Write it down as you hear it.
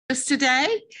us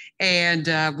today.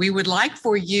 And we would like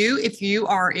for you, if you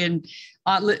are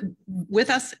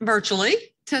with us virtually,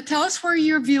 to tell us where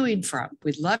you're viewing from.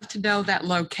 We'd love to know that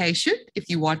location if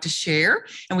you want to share.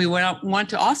 And we want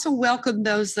to also welcome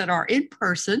those that are in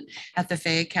person at the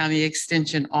Fayette County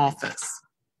Extension Office.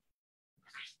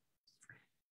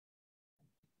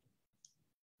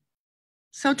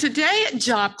 So today at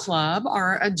Job Club,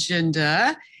 our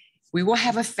agenda, we will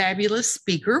have a fabulous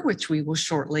speaker, which we will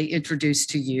shortly introduce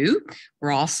to you.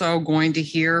 We're also going to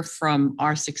hear from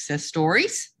our success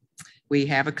stories. We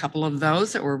have a couple of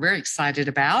those that we're very excited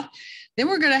about. Then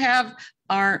we're going to have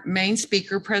our main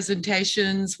speaker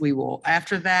presentations.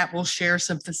 After that, we'll share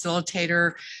some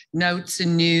facilitator notes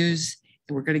and news.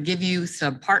 And we're going to give you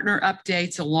some partner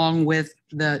updates along with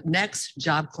the next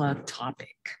Job Club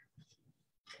topic.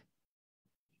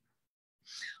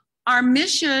 Our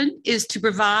mission is to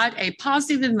provide a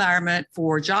positive environment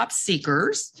for job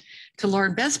seekers to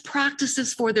learn best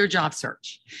practices for their job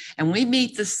search. And we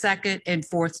meet the second and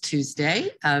fourth Tuesday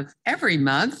of every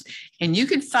month. And you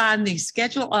can find the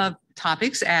schedule of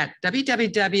topics at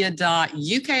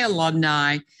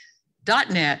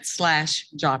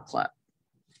www.ukalumni.net/jobclub.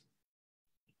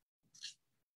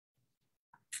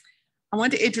 I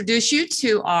want to introduce you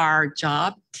to our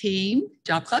Job Club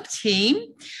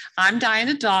team. I'm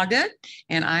Diana Doggett,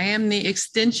 and I am the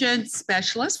Extension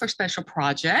Specialist for Special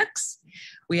Projects.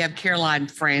 We have Caroline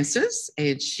Francis,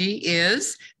 and she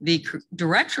is the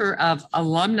Director of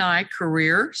Alumni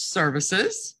Career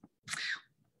Services.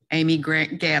 Amy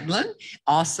Gablin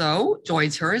also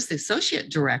joins her as the Associate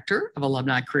Director of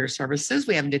Alumni Career Services.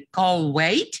 We have Nicole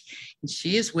Waite, and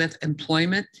she is with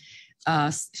Employment.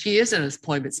 She is an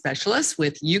employment specialist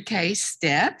with UK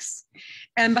Steps.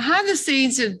 And behind the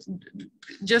scenes, and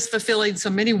just fulfilling so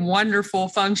many wonderful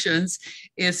functions,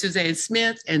 is Suzanne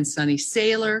Smith and Sunny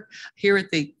Saylor here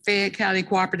at the Fayette County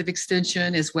Cooperative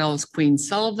Extension, as well as Queen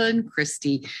Sullivan,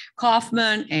 Christy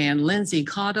Kaufman, and Lindsay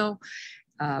Cotto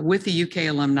with the UK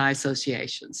Alumni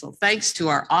Association. So thanks to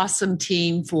our awesome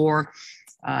team for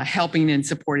helping and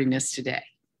supporting us today.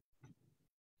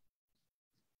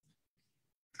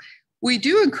 We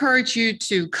do encourage you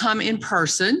to come in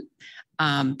person.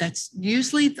 That's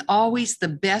usually always the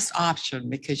best option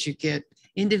because you get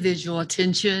individual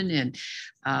attention, and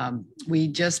we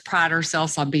just pride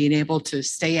ourselves on being able to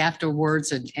stay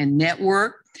afterwards and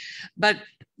network. But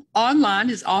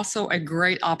online is also a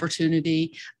great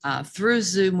opportunity through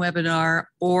Zoom webinar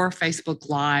or Facebook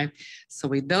Live. So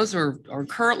those are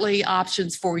currently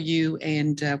options for you,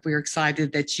 and we're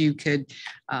excited that you could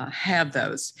have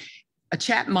those. A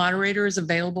chat moderator is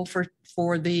available for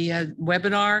the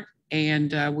webinar,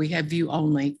 and we have view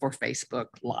only for Facebook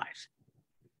Live.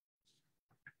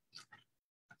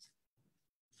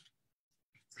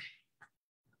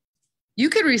 You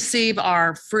can receive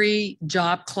our free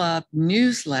Job Club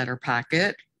newsletter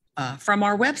packet from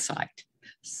our website.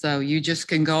 So you just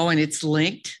can go, and it's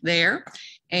linked there.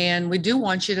 And we do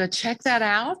want you to check that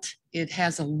out. It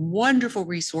has a wonderful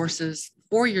resources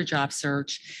for your job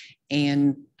search,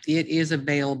 and it is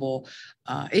available.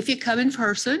 If you come in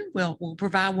person, we'll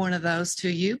provide one of those to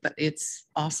you, but it's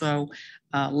also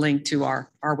linked to our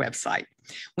website.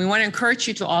 We want to encourage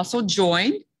you to also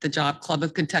join the Job Club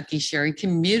of Kentucky Sharing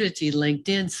Community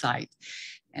LinkedIn site.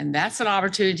 And that's an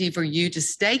opportunity for you to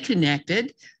stay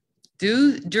connected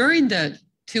during the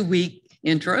 2-week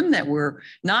interim that we're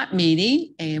not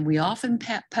meeting. And we often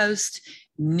post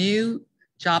new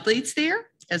job leads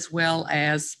there, as well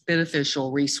as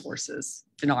beneficial resources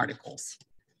and articles.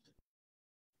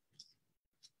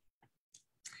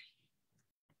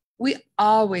 We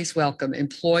always welcome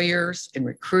employers and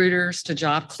recruiters to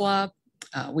Job Club.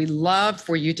 We love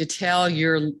for you to tell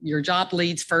your job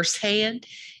leads firsthand.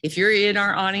 If you're in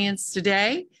our audience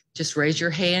today, just raise your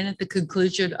hand at the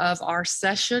conclusion of our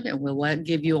session, and we'll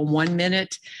give you a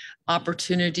 1-minute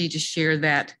opportunity to share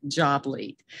that job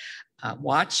lead.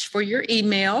 Watch for your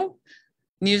email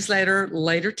newsletter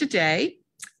later today,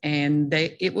 and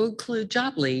it will include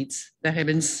job leads that have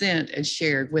been sent and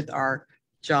shared with our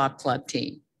Job Club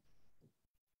team.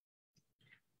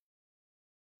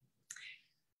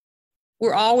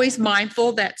 We're always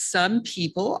mindful that some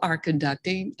people are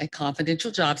conducting a confidential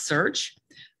job search,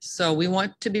 so we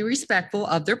want to be respectful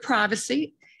of their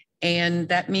privacy, and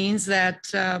that means that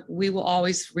we will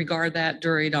always regard that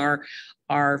during our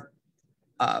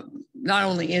not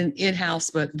only in-house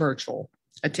but virtual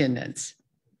attendance.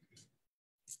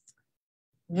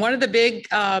 One of the big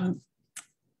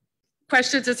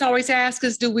questions that's always asked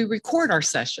is, do we record our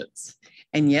sessions?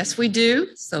 And yes, we do.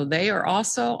 So they are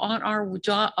also on our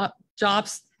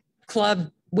Jobs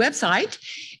Club website,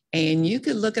 and you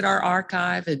can look at our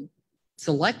archive and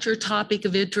select your topic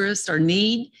of interest or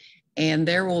need, and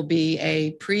there will be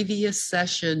a previous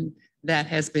session that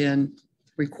has been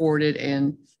recorded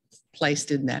and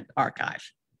placed in that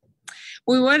archive.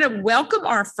 We want to welcome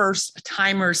our first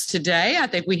timers today. I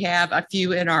think we have a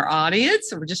few in our audience,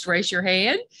 so just raise your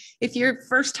hand if you're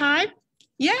first time.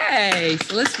 Yay,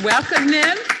 so let's welcome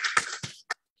them.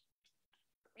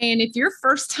 And if you're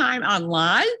first time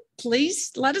online,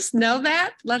 please let us know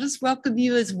that. Let us welcome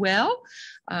you as well.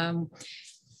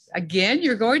 Again,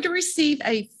 you're going to receive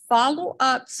a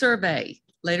follow-up survey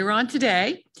later on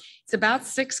today. It's about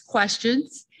 6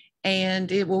 questions,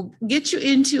 and it will get you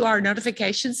into our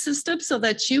notification system so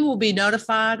that you will be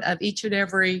notified of each and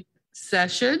every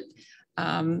session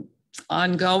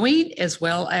ongoing, as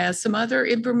well as some other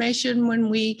information when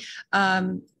we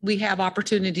have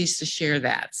opportunities to share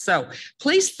that. So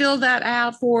please fill that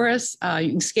out for us.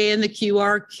 You can scan the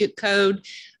QR code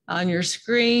on your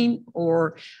screen,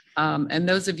 or and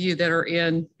those of you that are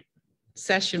in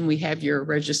session, we have your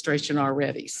registration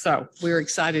already. So we're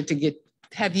excited to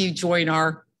have you join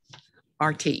our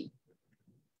team.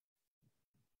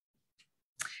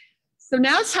 So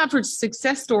now it's time for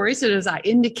success stories. And as I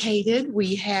indicated,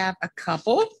 we have a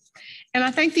couple. And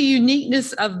I think the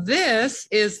uniqueness of this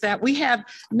is that we have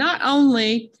not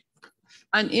only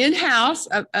an in-house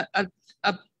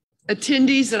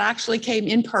attendees that actually came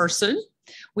in person.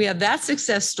 We have that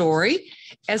success story,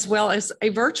 as well as a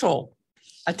virtual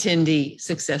attendee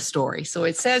success story. So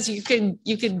it says you can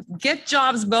get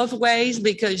jobs both ways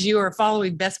because you are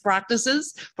following best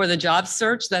practices for the job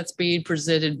search that's being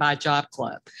presented by Job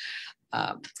Club.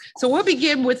 So we'll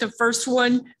begin with the first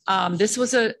one. This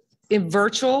was a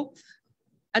virtual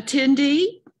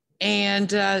attendee,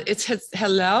 and it says,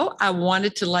 hello, I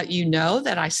wanted to let you know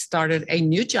that I started a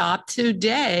new job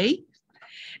today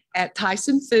at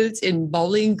Tyson Foods in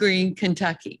Bowling Green,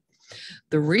 Kentucky.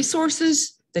 The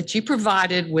resources that you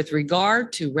provided with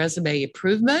regard to resume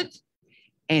improvement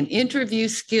and interview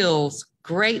skills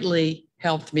greatly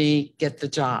helped me get the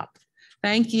job.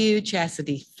 Thank you,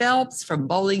 Chastity Phelps from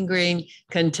Bowling Green,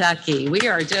 Kentucky. We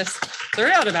are just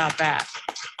thrilled about that.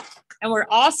 And we're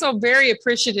also very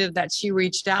appreciative that she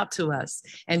reached out to us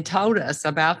and told us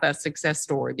about that success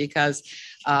story, because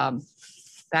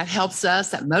that helps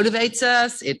us, that motivates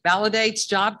us, it validates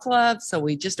Job Club. So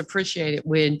we just appreciate it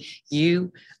when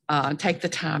you take the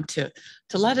time to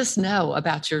let us know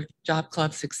about your Job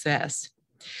Club success.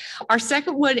 Our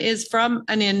second one is from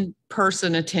an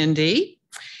in-person attendee.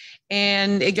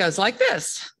 And it goes like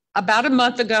this. About a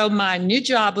month ago, my new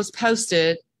job was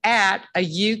posted at a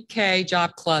UK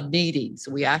Job Club meeting.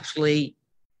 So we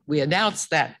announced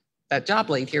that job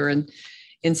lead here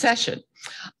in session.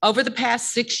 Over the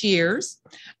past 6 years,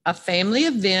 a family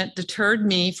event deterred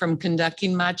me from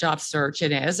conducting my job search.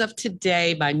 And as of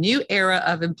today, my new era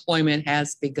of employment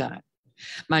has begun.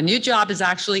 My new job is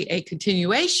actually a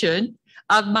continuation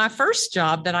of my first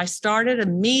job that I started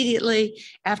immediately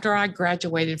after I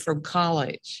graduated from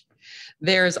college.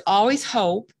 There is always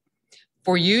hope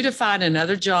for you to find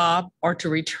another job or to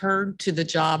return to the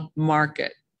job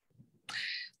market.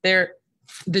 The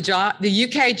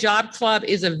UK Job Club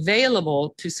is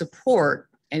available to support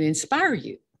and inspire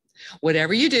you.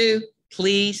 Whatever you do,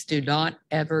 please do not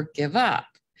ever give up.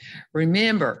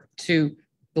 Remember to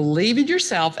believe in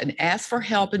yourself and ask for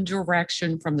help and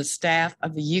direction from the staff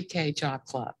of the UK Job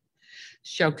Club.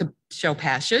 Show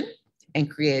passion and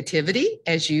creativity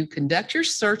as you conduct your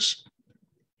search,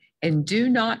 and do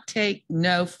not take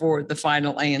no for the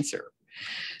final answer.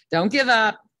 Don't give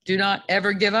up. Do not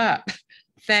ever give up.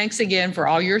 Thanks again for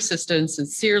all your assistance.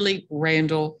 Sincerely,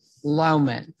 Randall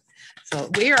Lohman. So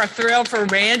we are thrilled for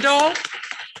Randall.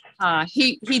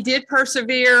 He did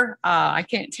persevere. I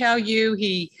can't tell you,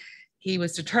 he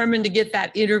was determined to get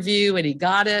that interview, and he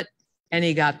got it, and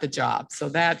he got the job. So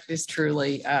that is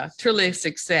truly a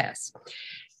success.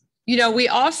 You know, we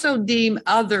also deem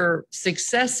other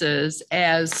successes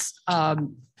as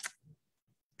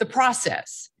the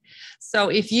process. So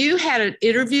if you had an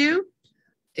interview,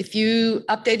 if you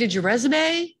updated your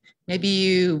resume, maybe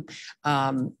you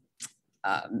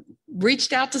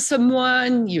reached out to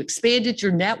someone, you expanded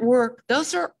your network,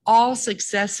 those are all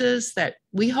successes that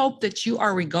we hope that you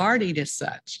are regarding as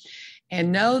such.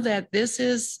 And know that this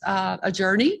is a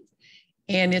journey,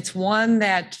 and it's one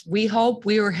that we hope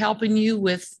we are helping you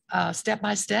with step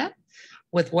by step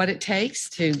with what it takes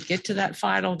to get to that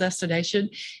final destination.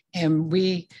 And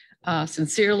we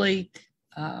sincerely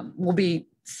will be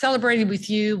celebrating with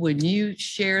you when you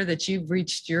share that you've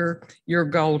reached your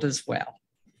goal as well.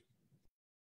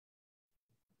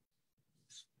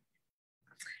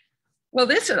 Well,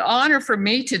 it's an honor for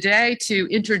me today to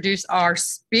introduce our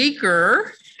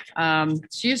speaker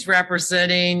She is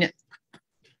representing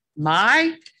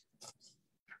my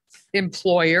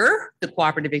employer, the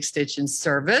Cooperative Extension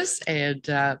Service. And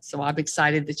so I'm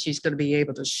excited that she's going to be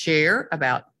able to share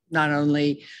about not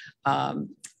only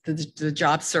the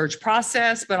job search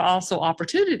process, but also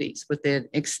opportunities within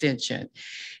Extension.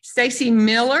 Stacy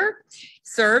Miller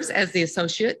serves as the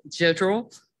Associate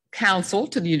General Counsel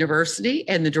to the university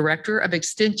and the Director of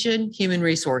Extension Human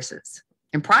Resources.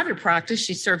 In private practice,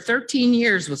 she served 13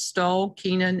 years with Stoll,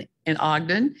 Keenan, and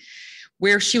Ogden,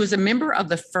 where she was a member of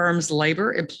the firm's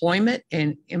labor, employment,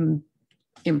 and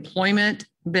employee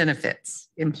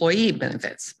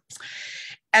benefits.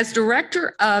 As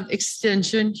Director of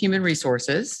Extension Human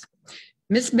Resources,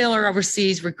 Ms. Miller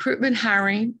oversees recruitment,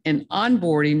 hiring, and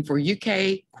onboarding for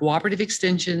UK Cooperative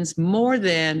Extension's more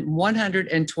than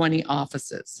 120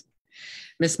 offices.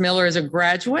 Ms. Miller is a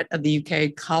graduate of the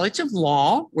UK College of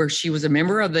Law, where she was a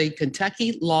member of the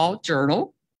Kentucky Law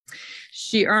Journal.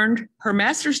 She earned her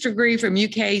master's degree from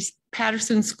UK's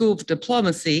Patterson School of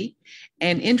Diplomacy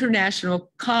and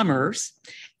International Commerce,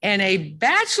 and a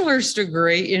bachelor's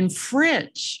degree in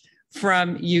French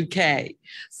from UK.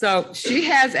 So she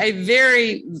has a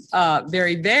very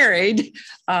varied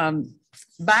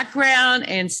background.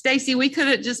 And Stacy, we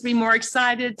couldn't just be more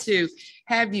excited to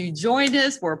have you join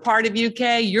us. We're a part of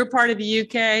UK. You're part of the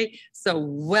UK. So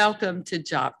welcome to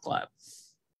Job Club.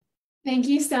 Thank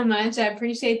you so much. I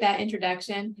appreciate that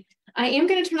introduction. I am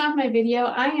going to turn off my video.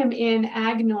 I am in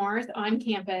Ag North on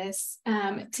campus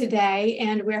today,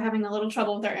 and we're having a little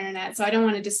trouble with our internet, so I don't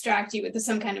want to distract you with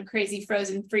some kind of crazy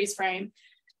frozen freeze frame.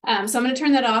 So I'm going to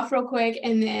turn that off real quick,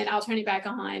 and then I'll turn it back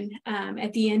on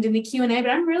at the end in the Q&A. But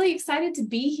I'm really excited to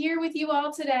be here with you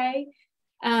all today.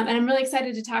 And I'm really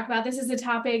excited to talk about. This is a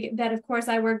topic that, of course,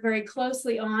 I work very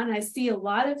closely on. I see a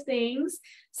lot of things.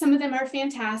 Some of them are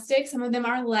fantastic. Some of them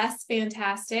are less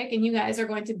fantastic. And you guys are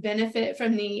going to benefit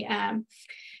from the,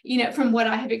 from what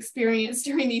I have experienced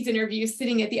during these interviews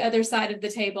sitting at the other side of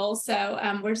the table. So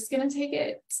we're just going to take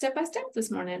it step by step this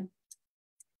morning.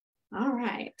 All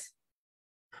right.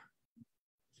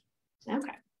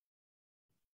 Okay.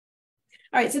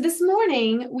 All right, so this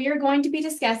morning, we are going to be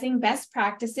discussing best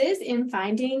practices in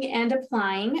finding and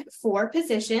applying for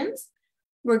positions.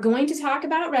 We're going to talk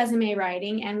about resume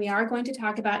writing, and we are going to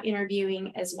talk about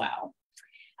interviewing as well.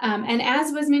 And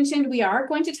as was mentioned, we are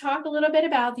going to talk a little bit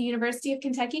about the University of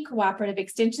Kentucky Cooperative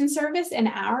Extension Service and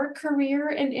our career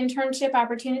and internship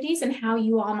opportunities and how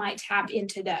you all might tap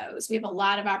into those. We have a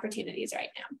lot of opportunities right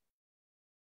now.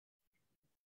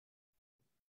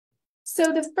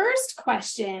 So the first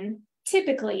question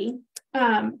typically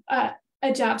a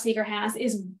job seeker has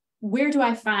is, where do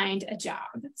I find a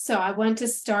job? So I want to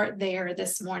start there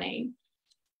this morning.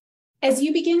 As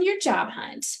you begin your job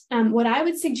hunt, what I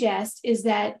would suggest is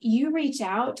that you reach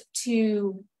out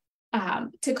to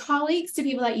colleagues, to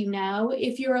people that you know.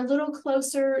 If you're a little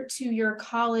closer to your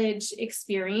college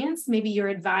experience, maybe your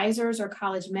advisors or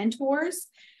college mentors,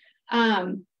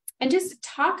 and just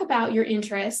talk about your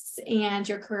interests and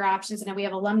your career options. And we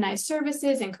have alumni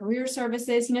services and career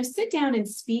services. Sit down and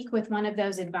speak with one of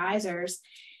those advisors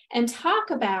and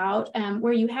talk about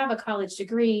where you have a college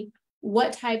degree,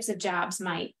 what types of jobs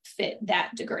might fit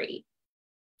that degree.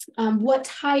 What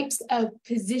types of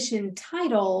position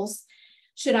titles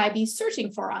should I be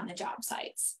searching for on the job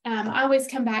sites? I always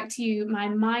come back to my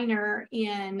minor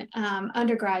in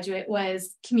undergraduate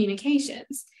was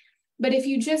communications. But if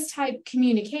you just type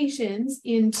communications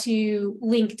into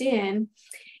LinkedIn,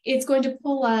 it's going to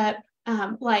pull up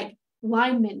like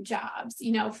lineman jobs,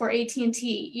 for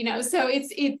AT&T, so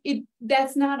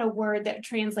that's not a word that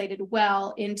translated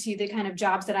well into the kind of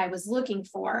jobs that I was looking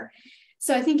for.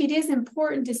 So I think it is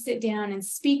important to sit down and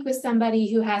speak with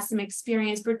somebody who has some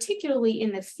experience, particularly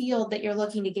in the field that you're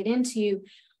looking to get into.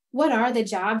 What are the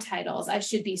job titles I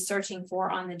should be searching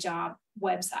for on the job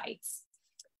websites?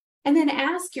 And then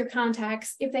ask your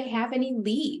contacts if they have any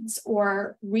leads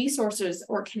or resources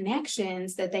or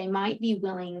connections that they might be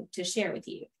willing to share with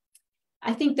you.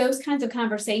 I think those kinds of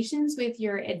conversations with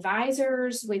your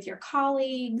advisors, with your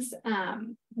colleagues,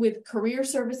 with career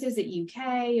services at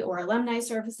UK or alumni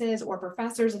services or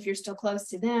professors, if you're still close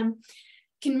to them,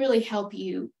 can really help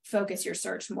you focus your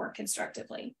search more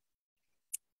constructively.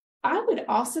 I would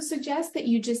also suggest that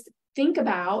you just think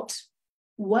about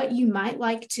what you might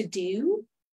like to do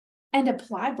and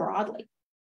apply broadly.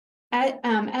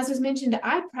 As was mentioned,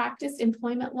 I practiced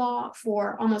employment law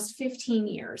for almost 15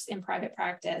 years in private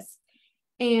practice.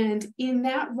 And in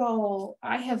that role,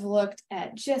 I have looked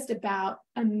at just about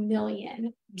 1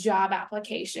 million job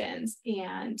applications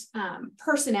and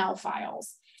personnel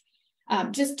files.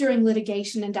 just during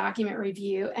litigation and document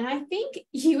review. And I think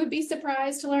you would be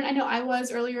surprised to learn, I know I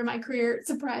was earlier in my career,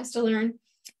 surprised to learn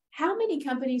how many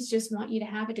companies just want you to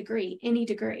have a degree, any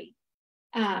degree.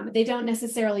 They don't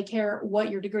necessarily care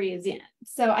what your degree is in.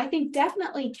 So I think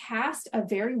definitely cast a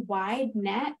very wide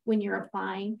net when you're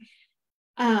applying.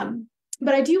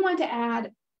 But I do want to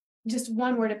add just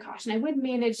one word of caution. I would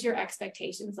manage your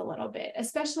expectations a little bit,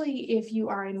 especially if you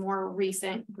are a more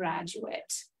recent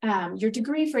graduate. Your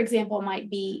degree, for example, might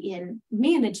be in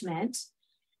management,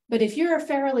 but if you're a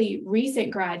fairly recent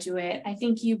graduate, I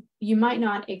think you might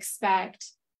not expect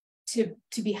to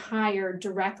be hired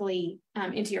directly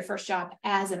into your first job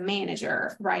as a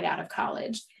manager right out of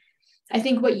college. I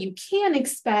think what you can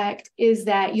expect is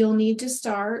that you'll need to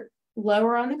start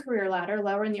lower on the career ladder,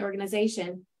 lower in the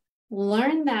organization,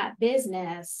 learn that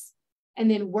business, and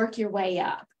then work your way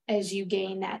up as you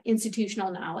gain that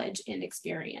institutional knowledge and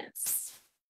experience.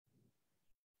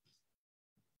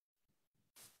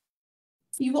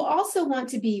 You will also want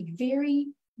to be very,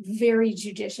 very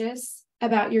judicious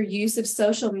about your use of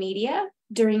social media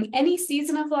during any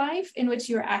season of life in which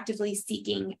you're actively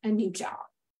seeking a new job.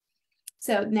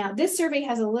 So now this survey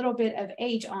has a little bit of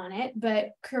age on it,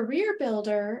 but Career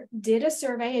Builder did a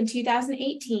survey in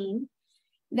 2018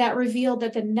 that revealed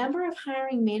that the number of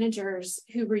hiring managers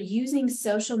who were using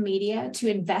social media to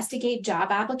investigate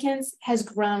job applicants has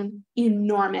grown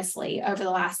enormously over the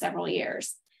last several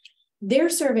years. Their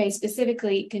survey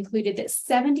specifically concluded that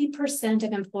 70%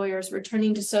 of employers were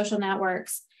turning to social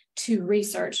networks to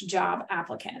research job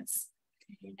applicants.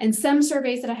 And some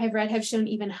surveys that I have read have shown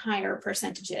even higher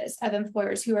percentages of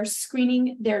employers who are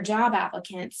screening their job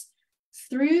applicants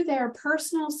through their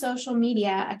personal social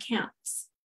media accounts.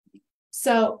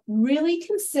 So really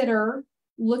consider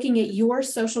looking at your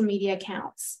social media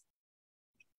accounts.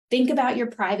 Think about your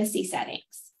privacy settings.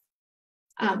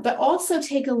 But also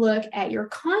take a look at your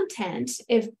content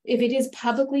if it is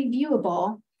publicly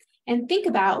viewable, and think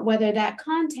about whether that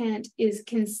content is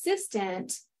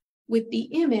consistent with the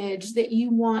image that you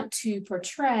want to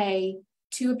portray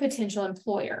to a potential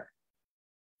employer.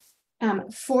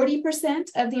 40%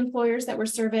 of the employers that were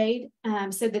surveyed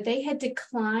said that they had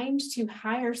declined to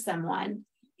hire someone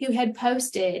who had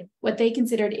posted what they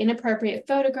considered inappropriate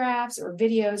photographs or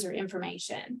videos or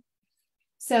information.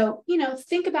 So,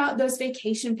 think about those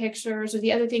vacation pictures or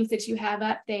the other things that you have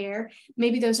up there.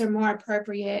 Maybe those are more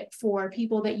appropriate for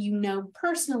people that you know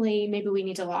personally. Maybe we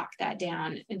need to lock that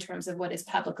down in terms of what is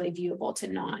publicly viewable to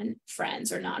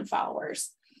non-friends or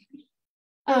non-followers.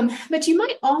 But you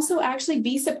might also actually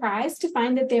be surprised to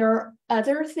find that there are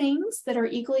other things that are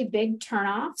equally big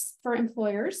turnoffs for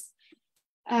employers.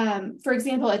 For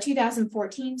example, a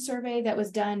 2014 survey that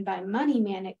was done by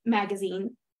Money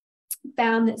Magazine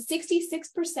found that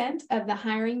 66% of the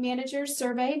hiring managers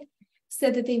surveyed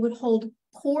said that they would hold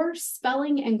poor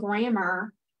spelling and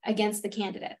grammar against the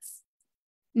candidates.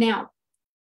 Now,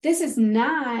 this is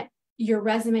not your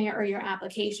resume or your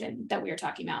application that we are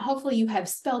talking about. Hopefully you have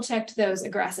spell checked those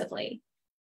aggressively.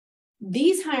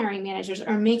 These hiring managers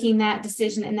are making that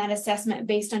decision and that assessment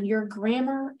based on your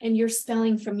grammar and your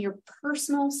spelling from your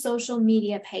personal social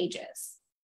media pages.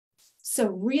 So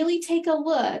really take a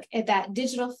look at that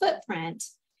digital footprint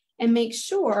and make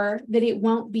sure that it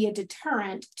won't be a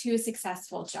deterrent to a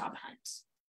successful job hunt.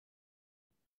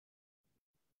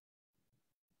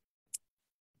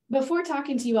 Before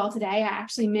talking to you all today, I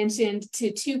actually mentioned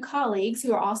to two colleagues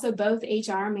who are also both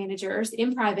HR managers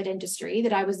in private industry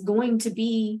that I was going to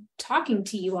be talking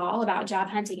to you all about job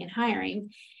hunting and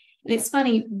hiring. And it's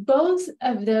funny, both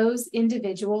of those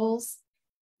individuals,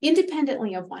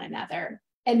 independently of one another,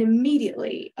 and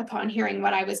immediately upon hearing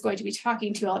what I was going to be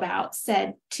talking to you all about,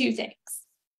 said two things.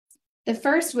 The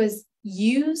first was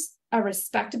use a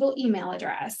respectable email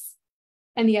address,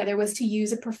 and the other was to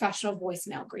use a professional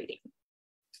voicemail greeting.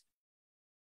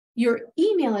 Your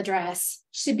email address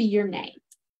should be your name,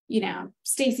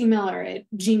 Stacy Miller at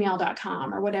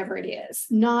gmail.com or whatever it is,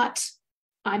 not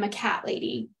I'm a cat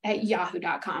lady at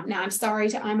yahoo.com. Now, I'm sorry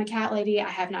to I'm a cat lady. I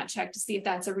have not checked to see if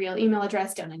that's a real email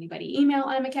address. Don't anybody email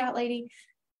I'm a cat lady.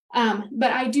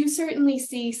 But I do certainly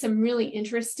see some really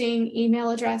interesting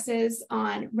email addresses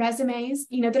on resumes,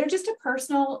 that are just a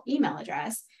personal email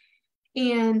address.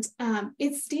 And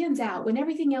it stands out when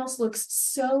everything else looks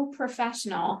so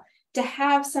professional. To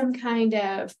have some kind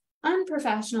of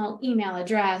unprofessional email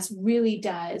address really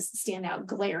does stand out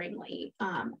glaringly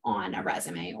on a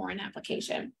resume or an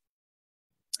application.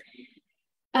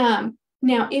 Now,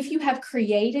 if you have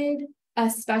created a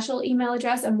special email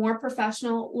address, a more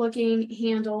professional looking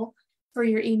handle for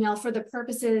your email for the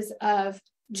purposes of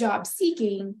job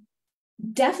seeking,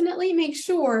 Definitely make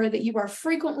sure that you are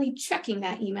frequently checking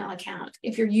that email account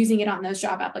if you're using it on those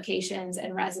job applications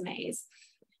and resumes.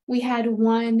 We had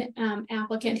one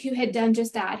applicant who had done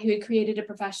just that, who had created a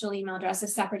professional email address, a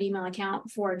separate email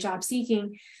account for job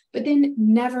seeking, but then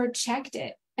never checked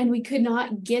it. And we could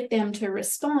not get them to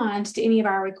respond to any of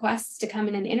our requests to come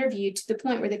in and interview, to the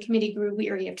point where the committee grew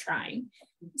weary of trying.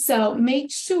 So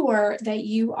make sure that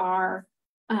you are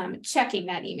checking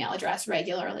that email address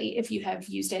regularly if you have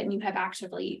used it and you have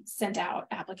actually sent out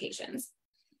applications.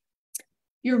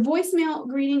 Your voicemail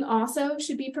greeting also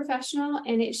should be professional,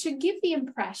 and it should give the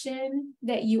impression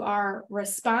that you are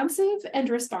responsive and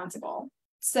responsible.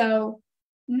 So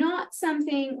not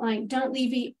something like, don't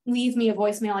leave me a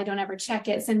voicemail, I don't ever check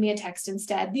it, send me a text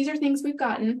instead. These are things we've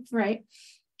gotten, right?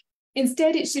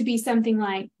 Instead, it should be something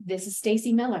like, this is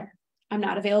Stacy Miller. I'm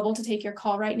not available to take your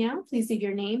call right now. Please leave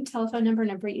your name, telephone number,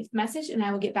 and a brief message, and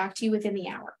I will get back to you within the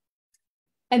hour.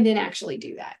 And then actually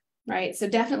do that, right? So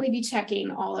definitely be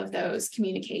checking all of those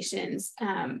communications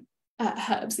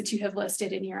hubs that you have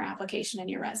listed in your application and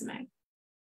your resume.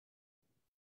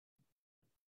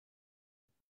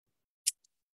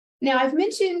 Now, I've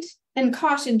mentioned and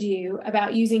cautioned you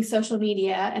about using social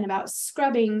media and about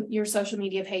scrubbing your social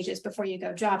media pages before you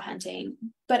go job hunting,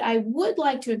 but I would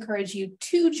like to encourage you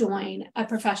to join a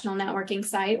professional networking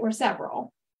site or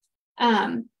several.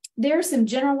 There are some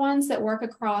general ones that work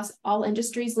across all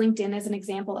industries. LinkedIn is an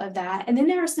example of that. And then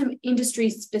there are some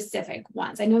industry-specific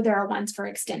ones. I know there are ones for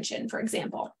extension, for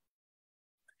example.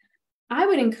 I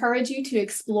would encourage you to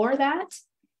explore that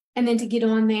and then to get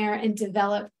on there and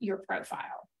develop your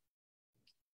profile.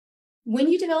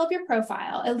 When you develop your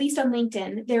profile, at least on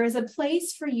LinkedIn, there is a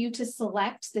place for you to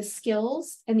select the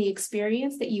skills and the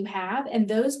experience that you have, and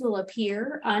those will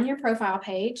appear on your profile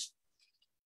page.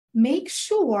 Make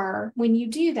sure when you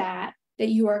do that, that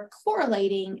you are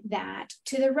correlating that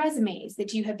to the resumes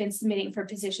that you have been submitting for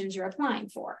positions you're applying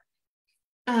for.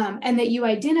 And that you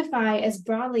identify as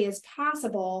broadly as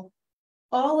possible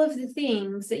all of the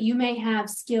things that you may have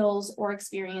skills or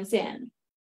experience in.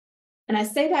 And I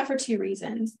say that for two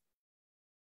reasons.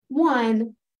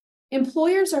 One,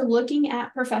 employers are looking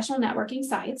at professional networking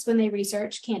sites when they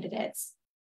research candidates.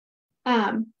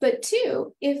 But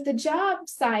two, if the job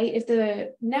site, if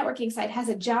the networking site has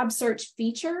a job search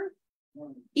feature,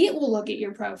 it will look at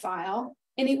your profile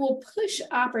and it will push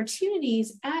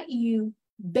opportunities at you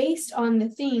based on the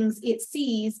things it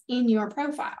sees in your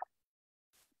profile.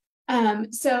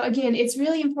 So again, it's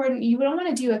really important. You don't want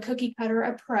to do a cookie cutter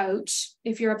approach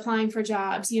if you're applying for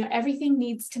jobs. You know, everything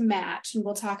needs to match, and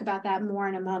we'll talk about that more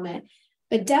in a moment.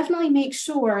 But definitely make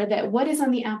sure that what is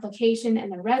on the application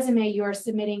and the resume you're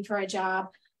submitting for a job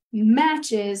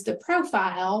matches the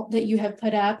profile that you have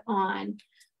put up on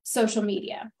social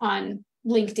media, on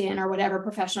LinkedIn or whatever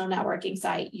professional networking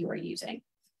site you are using.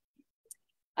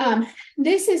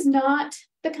 This is not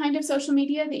the kind of social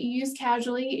media that you use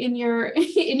casually in your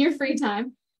free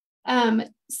time.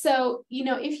 So, you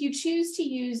know, if you choose to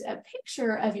use a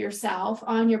picture of yourself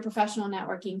on your professional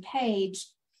networking page,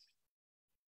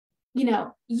 you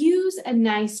know, use a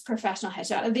nice professional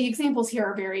headshot. The examples here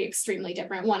are very extremely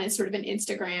different. One is sort of an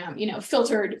Instagram, you know,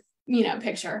 filtered, you know,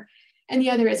 picture, and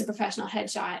the other is a professional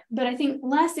headshot. But I think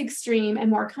less extreme and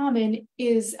more common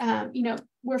is, you know,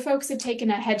 where folks have taken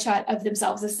a headshot of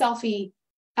themselves, a selfie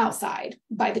outside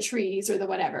by the trees or the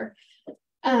whatever.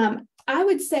 I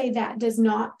would say that does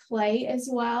not play as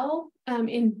well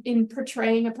in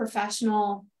portraying a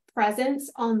professional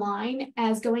presence online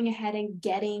as going ahead and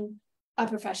getting a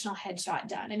professional headshot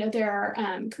done. I know there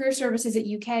are career services at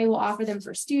UK will offer them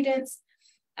for students.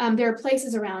 There are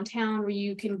places around town where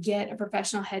you can get a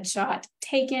professional headshot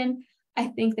taken. I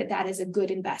think that that is a good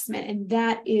investment, and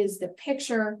that is the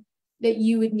picture that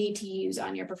you would need to use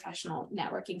on your professional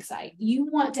networking site. You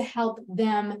want to help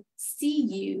them see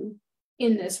you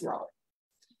in this role.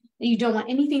 You don't want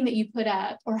anything that you put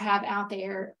up or have out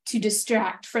there to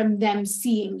distract from them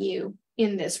seeing you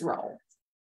in this role.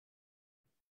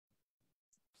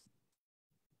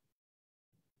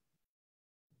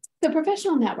 So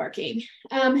professional networking,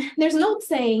 there's an old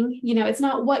saying, you know, it's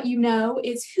not what you know,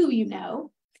 it's who you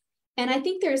know. And I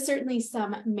think there's certainly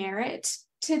some merit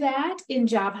to that in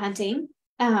job hunting.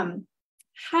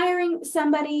 Hiring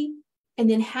somebody and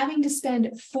then having to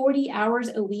spend 40 hours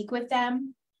a week with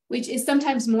them, which is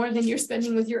sometimes more than you're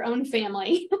spending with your own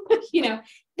family, you know,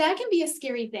 that can be a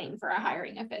scary thing for a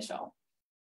hiring official.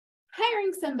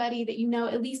 Hiring somebody that you know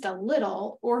at least a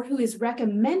little, or who is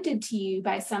recommended to you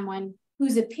by someone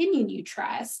whose opinion you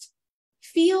trust,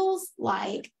 feels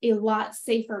like a lot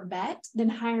safer bet than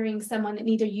hiring someone that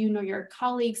neither you nor your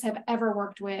colleagues have ever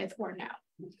worked with or know.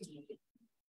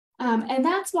 And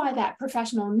that's why that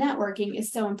professional networking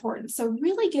is so important. So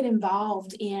really get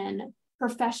involved in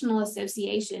professional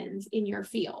associations in your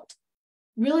field.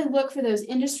 Really look for those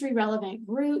industry relevant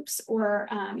groups or,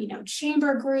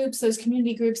 chamber groups, those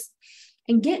community groups,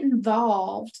 and get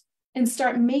involved and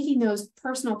start making those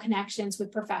personal connections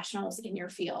with professionals in your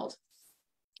field.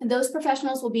 And those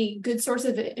professionals will be good source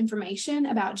of information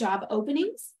about job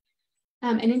openings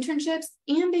and internships,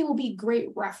 and they will be great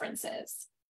references.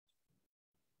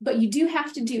 But you do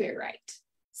have to do it right.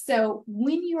 So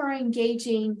when you are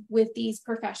engaging with these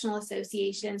professional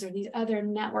associations or these other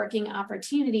networking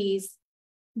opportunities,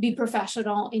 be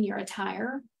professional in your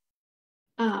attire,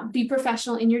 be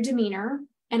professional in your demeanor.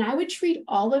 And I would treat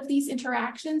all of these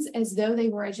interactions as though they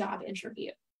were a job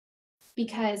interview,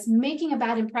 because making a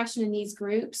bad impression in these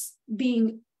groups,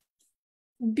 being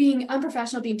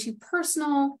unprofessional, being too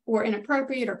personal or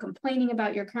inappropriate or complaining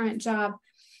about your current job,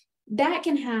 that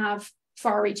can have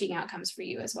far-reaching outcomes for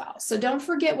you as well. So don't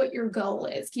forget what your goal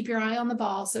is. Keep your eye on the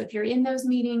ball. So if you're in those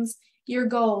meetings, your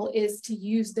goal is to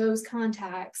use those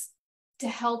contacts to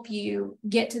help you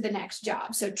get to the next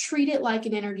job. So treat it like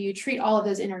an interview, treat all of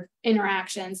those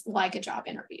interactions like a job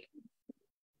interview.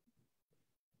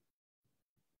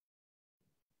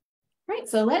 All right,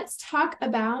 so let's talk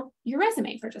about your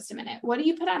resume for just a minute. What do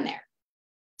you put on there?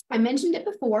 I mentioned it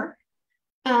before.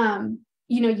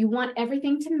 You want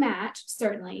everything to match,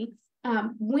 certainly.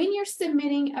 When you're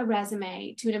submitting a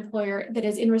resume to an employer that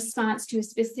is in response to a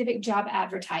specific job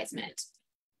advertisement,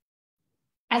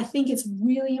 I think it's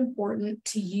really important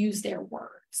to use their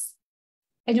words.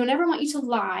 I don't ever want you to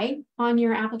lie on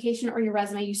your application or your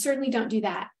resume. You certainly don't do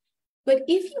that. But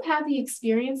if you have the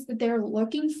experience that they're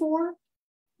looking for,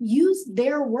 use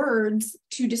their words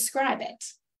to describe it.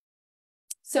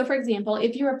 So for example,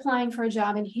 if you're applying for a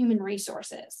job in human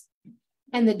resources,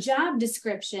 and the job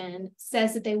description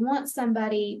says that they want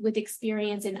somebody with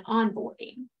experience in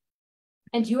onboarding,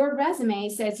 and your resume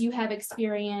says you have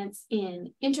experience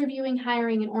in interviewing,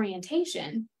 hiring, and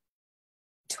orientation,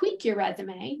 tweak your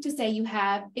resume to say you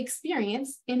have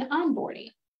experience in onboarding,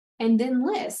 and then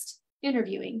list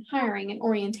interviewing, hiring, and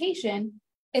orientation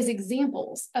as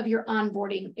examples of your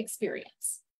onboarding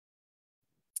experience.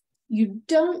 You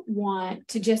don't want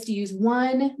to just use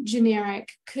one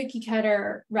generic cookie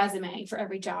cutter resume for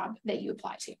every job that you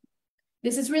apply to.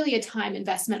 This is really a time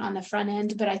investment on the front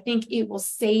end, but I think it will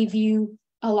save you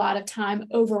a lot of time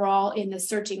overall in the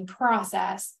searching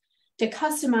process to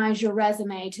customize your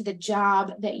resume to the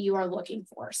job that you are looking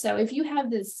for. So if you have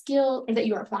the skill that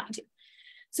you are applying to,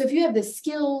 so if you have the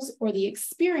skills or the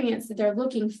experience that they're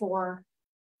looking for,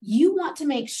 you want to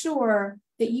make sure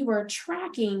that you are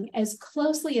tracking as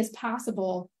closely as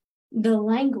possible the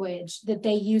language that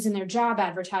they use in their job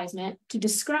advertisement to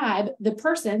describe the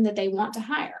person that they want to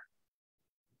hire.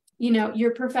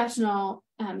 Your professional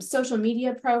social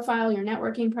media profile, your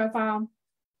networking profile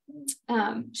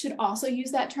should also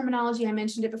use that terminology. I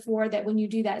mentioned it before that when you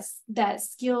do that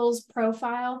skills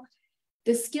profile,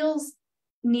 the skills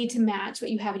need to match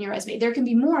what you have in your resume. There can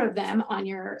be more of them on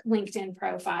your LinkedIn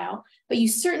profile, but you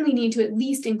certainly need to at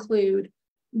least include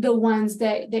the ones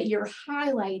that you're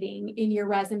highlighting in your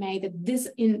resume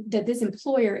that this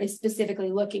employer is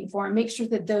specifically looking for, and make sure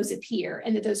that those appear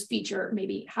and that those feature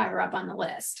maybe higher up on the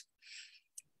list.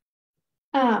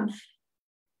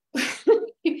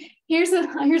 Here's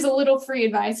a little free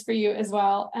advice for you as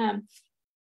well.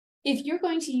 If you're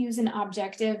going to use an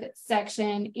objective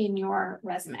section in your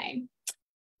resume,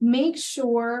 make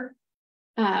sure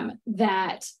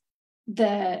that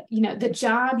the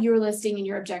job you're listing in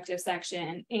your objective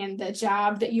section and the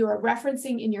job that you are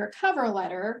referencing in your cover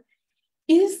letter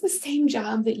is the same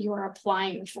job that you are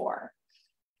applying for.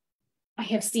 I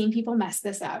have seen people mess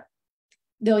this up.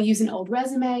 They'll use an old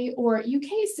resume, or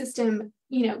UK system,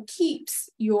 keeps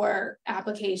your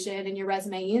application and your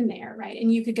resume in there, right?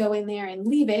 And you could go in there and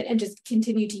leave it and just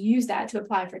continue to use that to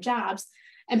apply for jobs.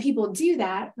 And people do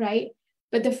that, right?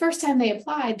 But the first time they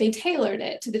applied, they tailored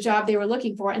it to the job they were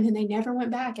looking for, and then they never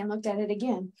went back and looked at it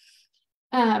again.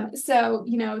 So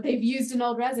they've used an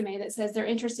old resume that says they're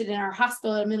interested in our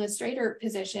hospital administrator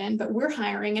position, but we're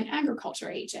hiring an agriculture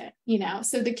agent,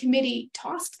 so the committee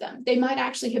tossed them. They might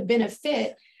actually have been a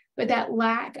fit, but that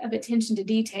lack of attention to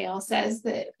detail says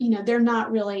that, they're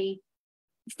not really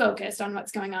focused on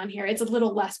what's going on here. It's a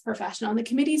little less professional, and the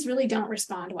committees really don't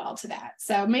respond well to that.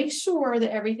 So make sure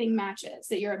that everything matches,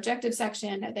 that your objective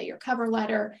section, that your cover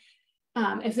letter,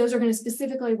 if those are going to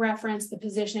specifically reference the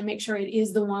position, make sure it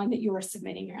is the one that you are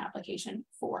submitting your application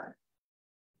for.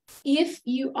 If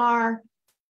you are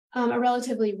a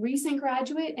relatively recent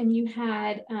graduate and you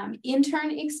had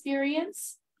intern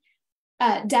experience,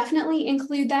 definitely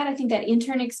include that. I think that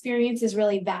intern experience is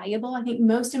really valuable. I think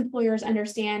most employers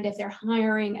understand if they're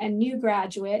hiring a new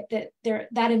graduate that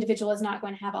that individual is not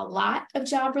going to have a lot of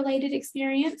job-related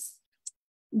experience.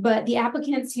 But the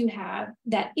applicants who have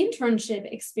that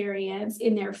internship experience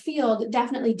in their field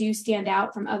definitely do stand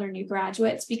out from other new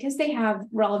graduates because they have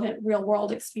relevant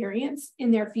real-world experience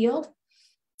in their field.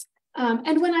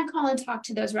 And when I call and talk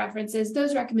to those references,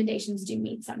 those recommendations do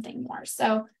mean something more.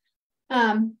 So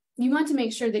you want to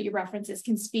make sure that your references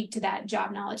can speak to that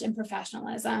job knowledge and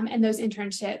professionalism, and those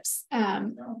internships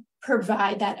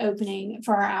provide that opening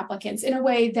for our applicants in a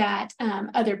way that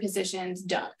other positions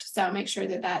don't. So make sure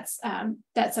that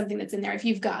that's something that's in there if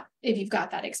you've got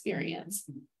that experience.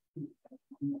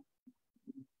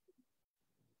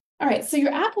 All right, so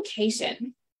your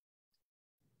application,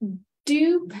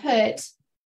 do put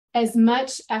as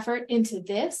much effort into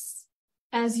this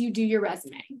as you do your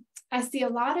resume. I see a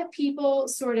lot of people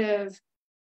sort of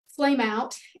flame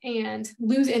out and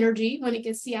lose energy when it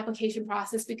gets to the application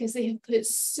process because they have put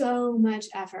so much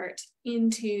effort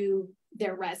into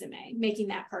their resume, making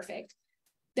that perfect,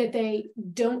 that they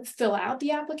don't fill out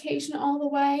the application all the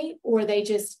way, or they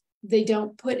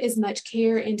don't put as much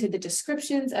care into the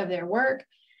descriptions of their work.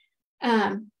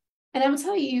 And I will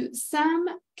tell you, some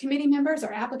committee members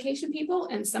are application people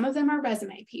and some of them are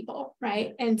resume people,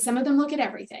 right? And some of them look at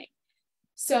everything.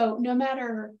 So no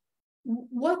matter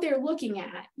what they're looking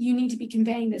at, you need to be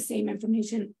conveying the same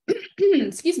information,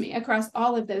 excuse me, across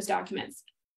all of those documents.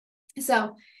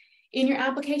 So in your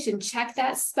application, check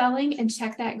that spelling and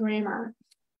check that grammar.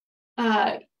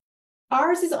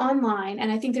 Ours is online,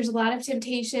 and I think there's a lot of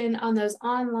temptation on those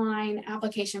online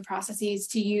application processes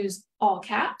to use all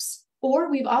caps,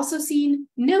 or we've also seen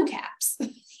no caps.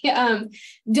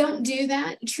 Don't do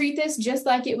that. Treat this just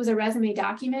like it was a resume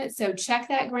document. So check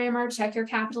that grammar, check your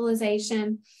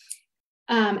capitalization,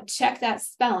 check that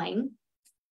spelling,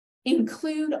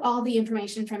 include all the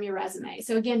information from your resume.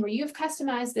 So again, where you've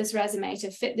customized this resume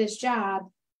to fit this job,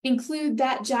 include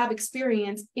that job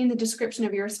experience in the description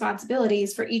of your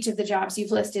responsibilities for each of the jobs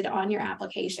you've listed on your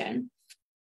application.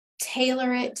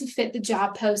 Tailor it to fit the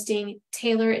job posting,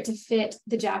 tailor it to fit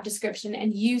the job description,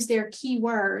 and use their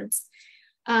keywords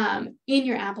in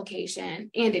your application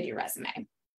and in your resume.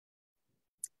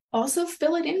 Also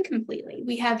fill it in completely.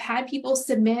 We have had people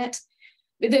submit,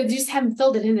 they just haven't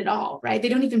filled it in at all, right? They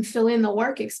don't even fill in the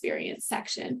work experience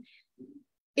section.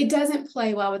 It doesn't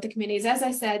play well with the committees. As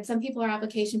I said, some people are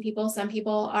application people, some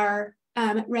people are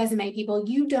resume people.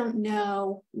 You don't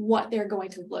know what they're going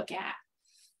to look at.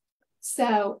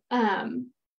 So,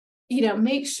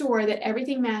 make sure that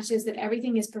everything matches, that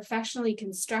everything is professionally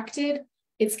constructed.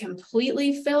 It's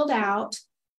completely filled out.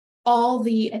 All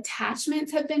the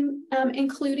attachments have been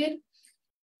included.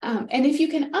 And if you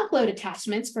can upload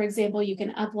attachments, for example, you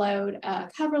can upload a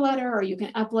cover letter or you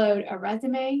can upload a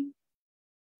resume.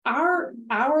 Our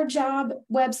job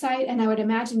website, and I would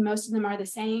imagine most of them are the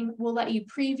same, will let you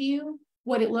preview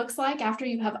what it looks like after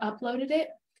you have uploaded it.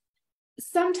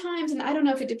 Sometimes, and I don't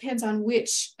know if it depends on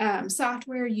which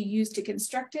software you use to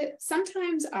construct it,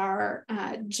 sometimes our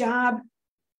job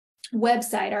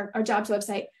website, our jobs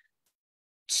website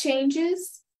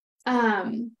changes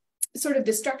sort of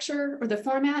the structure or the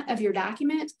format of your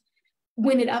document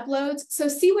when it uploads. So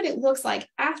see what it looks like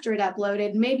after it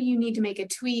uploaded. Maybe you need to make a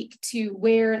tweak to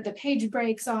where the page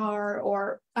breaks are,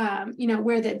 or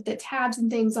where the tabs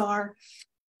and things are,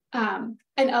 and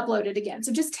upload it again.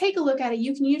 So just take a look at it.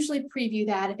 You can usually preview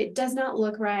that. If it does not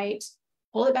look right,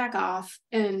 pull it back off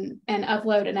and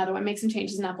upload another one, make some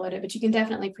changes and upload it, but you can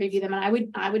definitely preview them.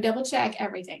 And I would double check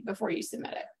everything before you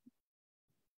submit it.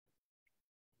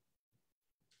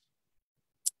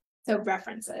 So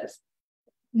references.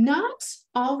 Not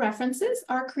all references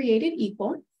are created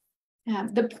equal.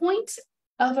 The point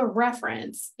of a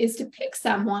reference is to pick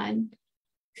someone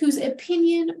whose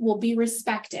opinion will be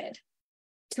respected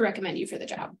to recommend you for the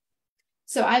job.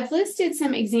 So I've listed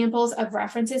some examples of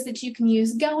references that you can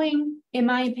use, going, in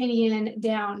my opinion,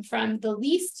 down from the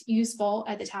least useful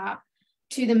at the top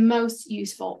to the most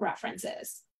useful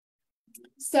references.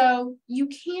 So you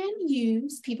can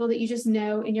use people that you just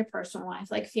know in your personal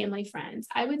life, like family, friends.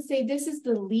 I would say this is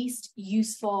the least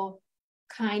useful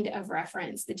kind of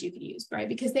reference that you could use, right?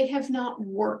 Because they have not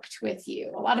worked with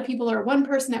you. A lot of people are one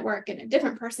person at work and a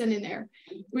different person in their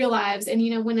real lives. And,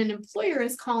 when an employer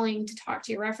is calling to talk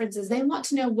to your references, they want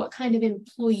to know what kind of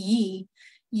employee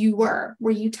you were.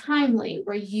 Were you timely?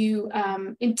 Were you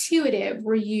intuitive?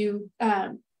 Were you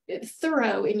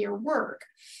thorough in your work?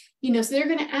 So they're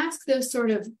going to ask those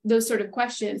sort of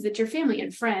questions that your family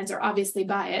and friends are obviously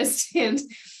biased and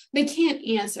they can't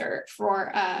answer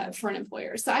for an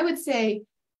employer. So I would say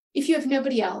If you have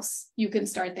nobody else, you can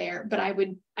start there, but I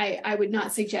would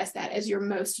not suggest that as your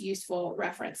most useful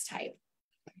reference type.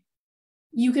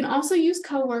 You can also use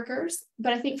coworkers,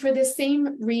 but I think for the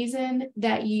same reason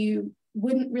that you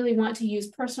wouldn't really want to use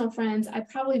personal friends, I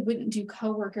probably wouldn't do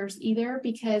coworkers either,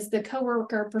 because the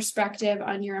coworker perspective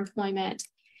on your employment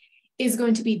is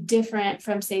going to be different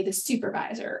from, say, the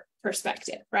supervisor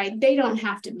perspective, right? They don't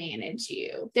have to manage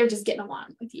you. They're just getting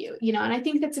along with you, and I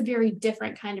think that's a very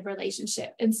different kind of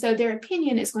relationship. And so their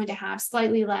opinion is going to have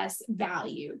slightly less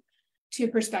value to a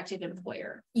prospective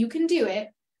employer. You can do it.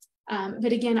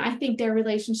 But again, I think their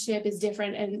relationship is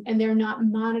different, and they're not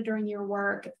monitoring your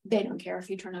work. They don't care if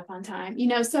you turn up on time,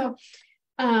 so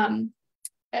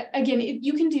again,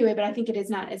 you can do it, but I think it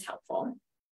is not as helpful.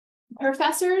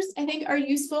 Professors, I think, are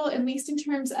useful, at least in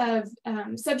terms of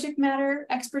subject matter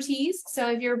expertise. So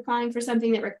if you're applying for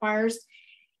something that requires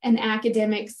an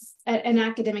academic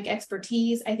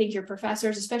expertise, I think your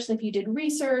professors, especially if you did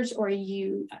research or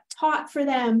you taught for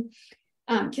them,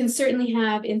 can certainly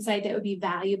have insight that would be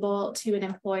valuable to an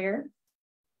employer.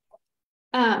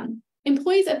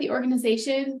 Employees of the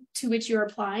organization to which you're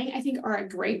applying, I think, are a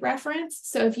great reference.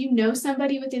 So if you know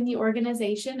somebody within the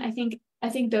organization, I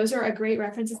think those are a great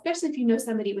reference, especially if you know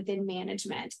somebody within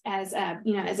management as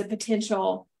a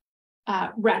potential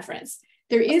reference.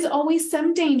 There is always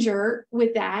some danger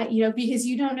with that, because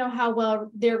you don't know how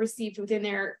well they're received within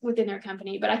their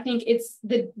company. But I think it's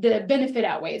the benefit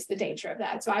outweighs the danger of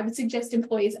that. So I would suggest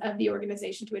employees of the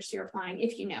organization to which you're applying,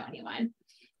 if you know anyone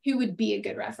who would be a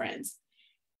good reference.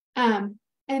 And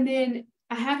then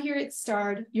I have here it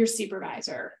starred your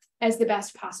supervisor as the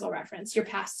best possible reference, your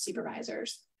past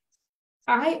supervisors.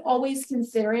 I always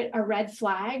consider it a red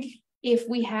flag if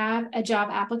we have a job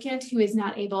applicant who is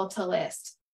not able to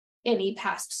list any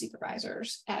past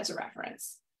supervisors as a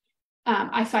reference.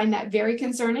 I find that very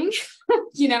concerning.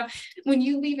 When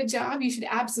you leave a job, you should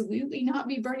absolutely not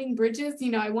be burning bridges.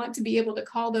 I want to be able to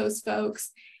call those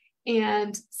folks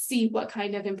and see what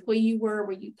kind of employee you were.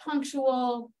 Were you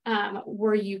punctual?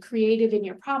 Were you creative in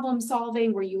your problem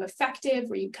solving? Were you effective?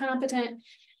 Were you competent?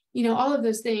 All of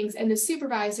those things. And the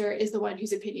supervisor is the one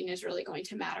whose opinion is really going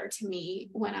to matter to me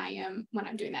when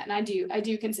I'm doing that. And I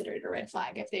do consider it a red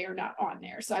flag if they are not on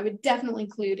there. So I would definitely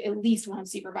include at least one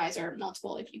supervisor,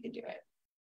 multiple if you can do it.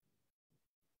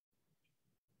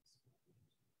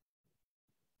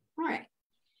 All right.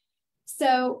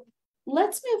 So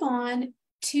let's move on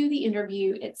to the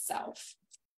interview itself.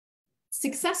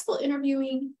 Successful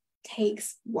interviewing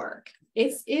takes work.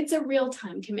 It's a real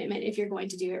time commitment if you're going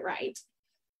to do it right.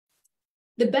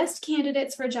 The best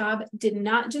candidates for a job did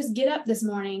not just get up this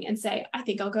morning and say, I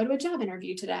think I'll go to a job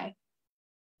interview today.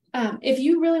 If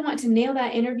you really want to nail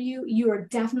that interview, you are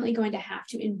definitely going to have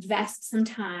to invest some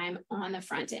time on the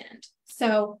front end.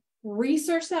 So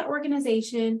research that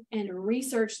organization and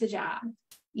research the job.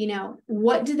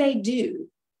 What do they do?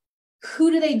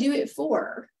 Who do they do it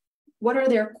for? What are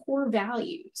their core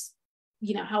values?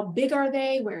 How big are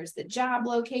they? Where is the job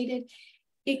located?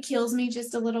 It kills me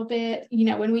just a little bit,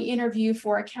 when we interview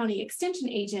for a county extension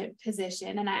agent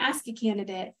position and I ask a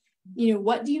candidate,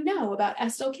 what do you know about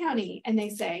Estill County? And they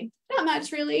say, not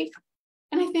much really.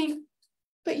 And I think,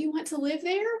 but you want to live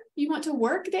there? You want to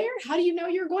work there? How do you know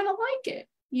you're going to like it?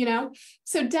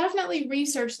 So definitely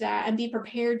research that and be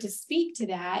prepared to speak to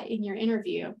that in your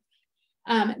interview.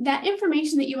 That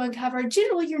information that you uncover,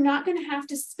 generally, you're not going to have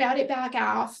to spout it back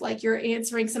off like you're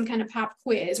answering some kind of pop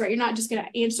quiz, right? You're not just going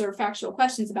to answer factual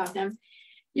questions about them.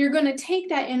 You're going to take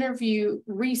that interview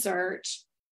research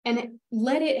and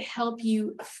let it help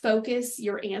you focus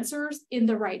your answers in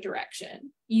the right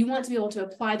direction. You want to be able to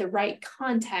apply the right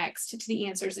context to the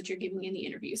answers that you're giving in the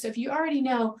interview. So if you already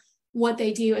know what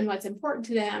they do and what's important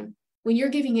to them, when you're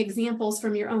giving examples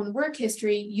from your own work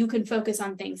history, you can focus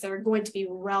on things that are going to be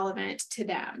relevant to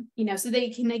them, so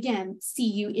they can, again, see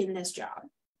you in this job.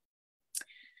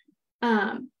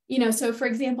 So for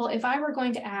example, if I were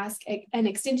going to ask an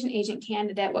extension agent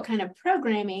candidate what kind of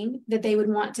programming that they would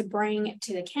want to bring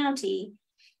to the county,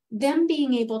 them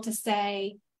being able to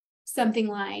say something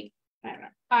like,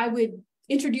 I would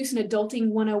introduce an adulting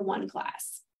 101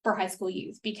 class for high school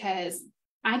youth because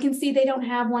I can see they don't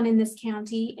have one in this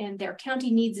county, and their county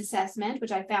needs assessment,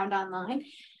 which I found online,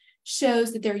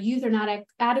 shows that their youth are not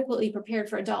adequately prepared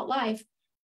for adult life,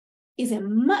 is a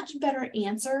much better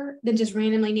answer than just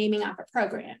randomly naming off a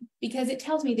program, because it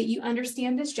tells me that you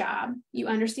understand this job, you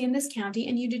understand this county,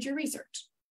 and you did your research.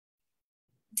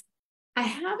 I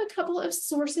have a couple of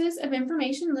sources of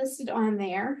information listed on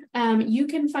there. You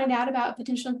can find out about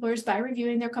potential employers by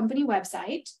reviewing their company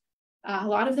website. A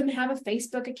lot of them have a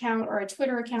Facebook account or a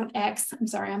Twitter account, X. I'm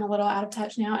sorry, I'm a little out of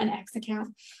touch now, an X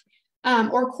account.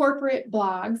 or corporate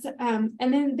blogs. And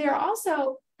then there are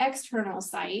also external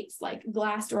sites like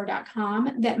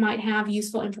glassdoor.com that might have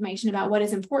useful information about what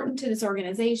is important to this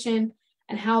organization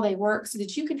and how they work, so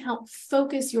that you can help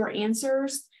focus your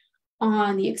answers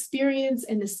on the experience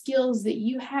and the skills that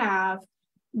you have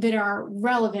that are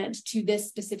relevant to this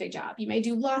specific job. You may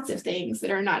do lots of things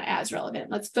that are not as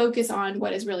relevant. Let's focus on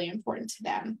what is really important to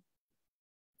them.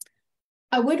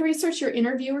 I would research your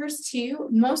interviewers too.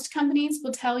 Most companies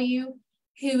will tell you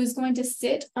who is going to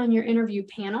sit on your interview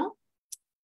panel.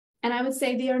 And I would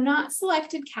say they are not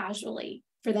selected casually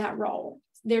for that role.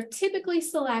 They're typically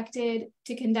selected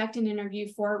to conduct an interview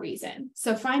for a reason.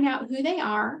 So find out who they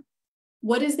are,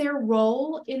 what is their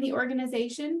role in the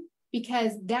organization,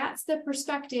 because that's the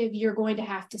perspective you're going to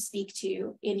have to speak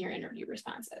to in your interview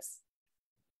responses.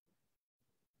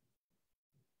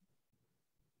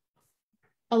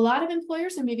 A lot of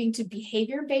employers are moving to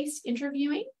behavior-based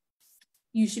interviewing.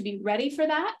 You should be ready for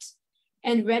that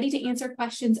and ready to answer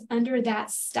questions under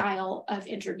that style of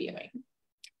interviewing.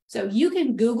 So you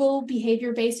can Google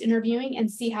behavior-based interviewing and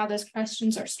see how those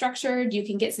questions are structured. You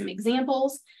can get some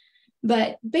examples,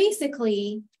 but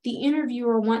basically the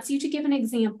interviewer wants you to give an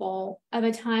example of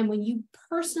a time when you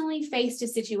personally faced a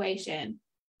situation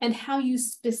and how you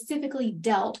specifically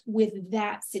dealt with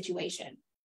that situation.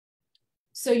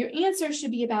 So your answer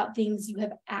should be about things you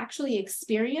have actually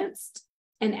experienced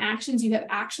and actions you have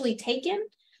actually taken,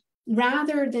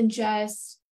 rather than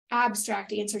just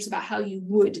abstract answers about how you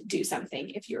would do something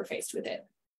if you were faced with it.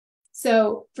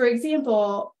 So for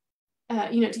example, to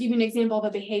give you an example of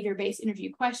a behavior-based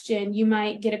interview question, you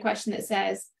might get a question that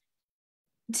says,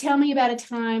 tell me about a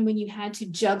time when you had to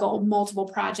juggle multiple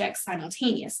projects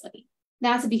simultaneously.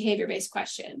 That's a behavior-based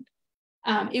question.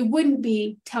 It wouldn't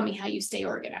be, tell me how you stay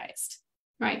organized,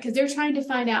 right? Because they're trying to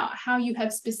find out how you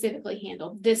have specifically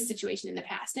handled this situation in the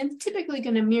past. And it's typically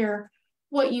going to mirror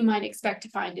what you might expect to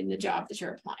find in the job that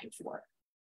you're applying for.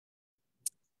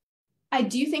 I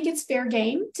do think it's fair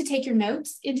game to take your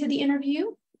notes into the interview.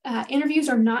 Interviews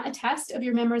are not a test of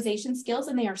your memorization skills,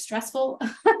 and they are stressful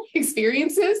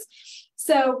experiences.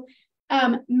 So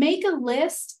make a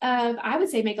list of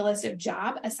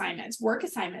job assignments, work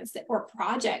assignments or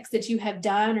projects that you have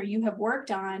done or you have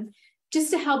worked on,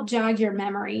 just to help jog your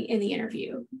memory in the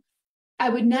interview. I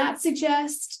would not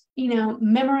suggest,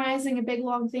 memorizing a big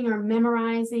long thing or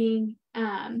memorizing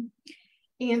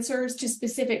answers to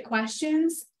specific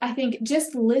questions. I think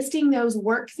just listing those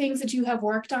work things that you have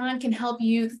worked on can help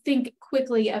you think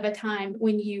quickly of a time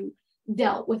when you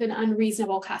dealt with an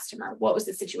unreasonable customer. What was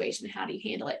the situation? How do you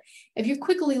handle it? If you're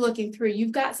quickly looking through,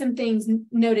 you've got some things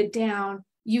noted down,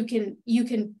 you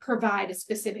can provide a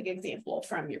specific example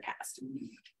from your past.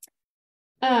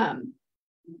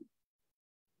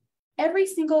 Every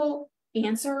single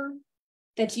answer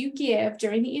that you give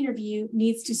during the interview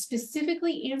needs to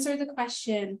specifically answer the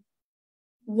question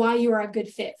why you are a good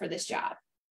fit for this job.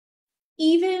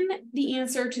 Even the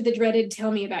answer to the dreaded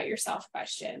tell me about yourself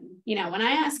question. When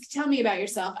I ask tell me about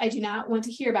yourself, I do not want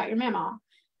to hear about your memo.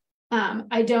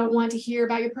 I don't want to hear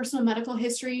about your personal medical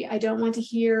history. I don't want to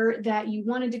hear that you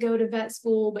wanted to go to vet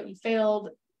school, but you failed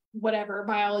whatever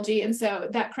biology, and so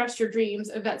that crushed your dreams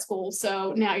of vet school.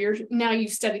 So now you've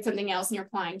studied something else and you're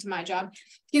applying to my job,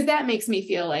 because that makes me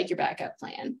feel like your backup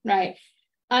plan, right?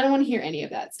 I don't want to hear any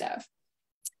of that stuff.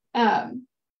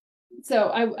 So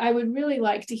I would really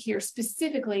like to hear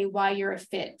specifically why you're a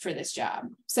fit for this job.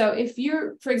 So if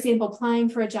you're, for example, applying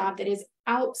for a job that is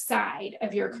outside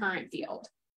of your current field,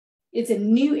 it's a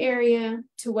new area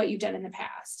to what you've done in the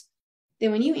past,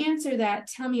 then when you answer that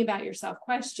tell me about yourself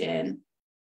question,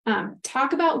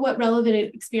 talk about what relevant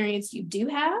experience you do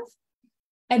have,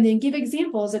 and then give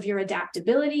examples of your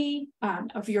adaptability,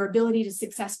 of your ability to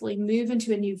successfully move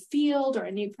into a new field or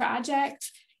a new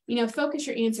project. Focus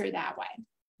your answer that way.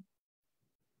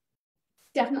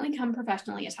 Definitely come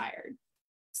professionally attired.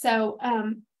 So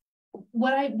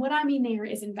what I mean there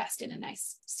is invest in a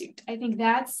nice suit. I think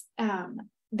that's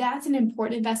an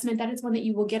important investment. That is one that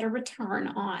you will get a return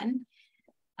on.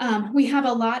 We have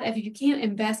a lot of, if you can't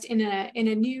invest in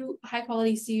a new high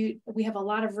quality suit, we have a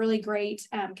lot of really great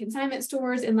consignment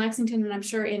stores in Lexington, and I'm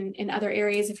sure in other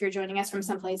areas if you're joining us from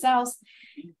someplace else.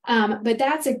 But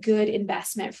that's a good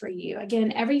investment for you.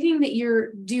 Again, everything that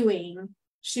you're doing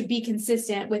should be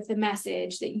consistent with the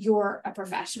message that you're a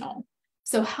professional.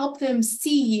 So help them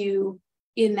see you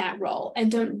in that role,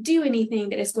 and don't do anything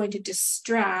that is going to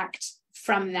distract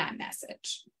from that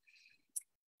message.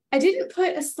 I didn't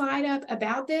put a slide up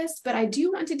about this, but I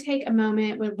do want to take a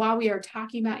moment while we are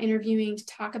talking about interviewing to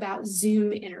talk about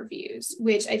Zoom interviews,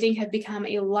 which I think have become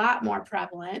a lot more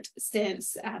prevalent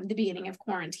since the beginning of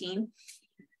quarantine.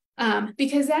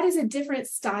 because that is a different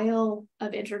style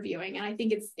of interviewing. And I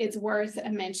think it's worth a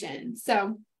mention.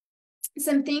 So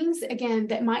some things, again,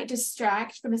 that might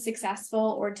distract from a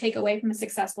successful or take away from a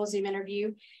successful Zoom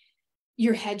interview,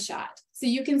 your headshot. So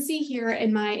you can see here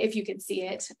in if you can see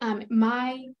it,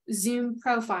 my Zoom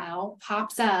profile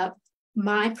pops up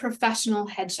my professional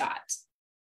headshot.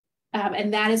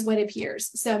 And that is what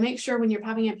appears. So make sure when you're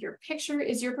popping up, your picture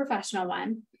is your professional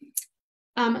one,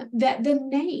 that the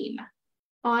name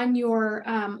on your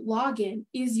login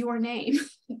is your name.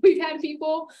 We've had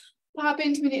people pop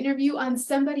into an interview on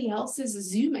somebody else's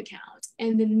Zoom account,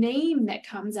 and the name that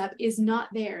comes up is not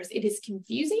theirs. It is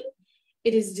confusing.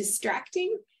 It is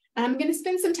distracting. And I'm going to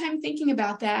spend some time thinking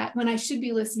about that when I should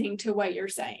be listening to what you're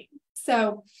saying.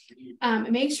 So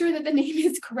make sure that the name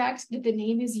is correct, that the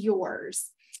name is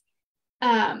yours.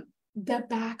 The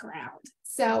background.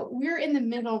 So we're in the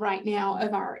middle right now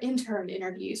of our intern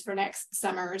interviews for next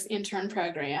summer's intern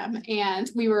program. And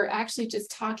we were actually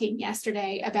just talking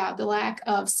yesterday about the lack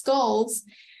of skulls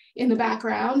in the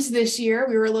background this year.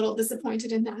 We were a little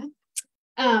disappointed in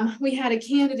that. We had a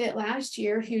candidate last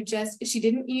year who she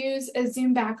didn't use a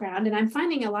Zoom background, and I'm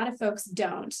finding a lot of folks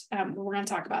don't. We're going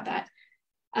to talk about that.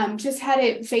 Just had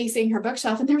it facing her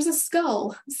bookshelf, and there was a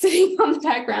skull sitting on the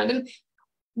background. And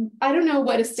I don't know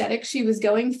what aesthetic she was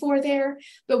going for there,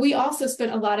 but we also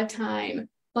spent a lot of time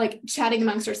like chatting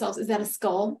amongst ourselves. Is that a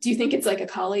skull? Do you think it's like a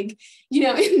colleague,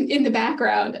 in the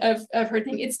background of her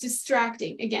thing? It's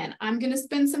distracting. Again, I'm going to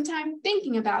spend some time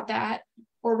thinking about that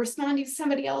or responding to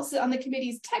somebody else on the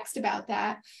committee's text about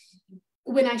that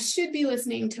when I should be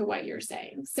listening to what you're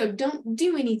saying. So don't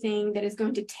do anything that is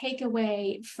going to take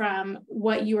away from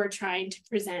what you are trying to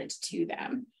present to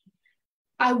them.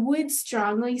 I would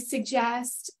strongly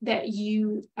suggest that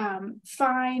you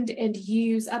find and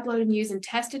upload and use and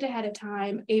test it ahead of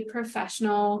time, a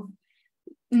professional,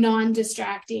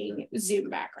 non-distracting Zoom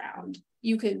background.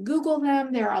 You could Google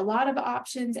them. There are a lot of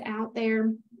options out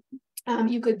there.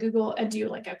 You could Google and do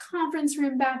like a conference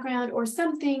room background or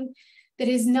something that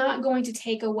is not going to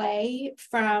take away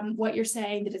from what you're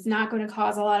saying, that is not going to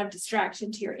cause a lot of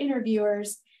distraction to your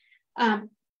interviewers.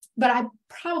 But I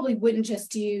probably wouldn't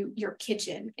just do your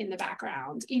kitchen in the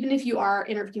background, even if you are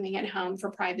interviewing at home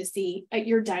for privacy, at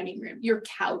your dining room, your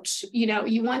couch.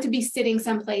 You want to be sitting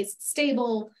someplace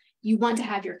stable. You want to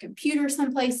have your computer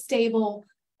someplace stable.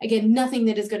 Again, nothing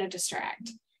that is going to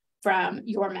distract from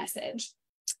your message.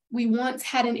 We once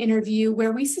had an interview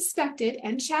where we suspected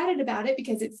and chatted about it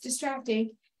because it's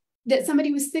distracting, that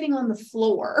somebody was sitting on the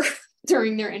floor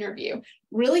during their interview.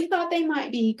 Really thought they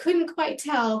might be, couldn't quite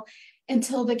tell,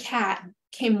 until the cat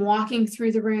came walking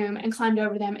through the room and climbed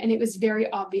over them. And it was very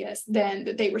obvious then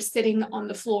that they were sitting on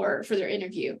the floor for their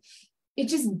interview. It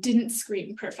just didn't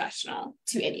scream professional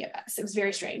to any of us. It was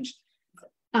very strange.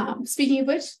 Speaking of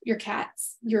which, your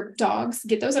cats, your dogs,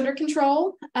 get those under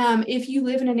control. If you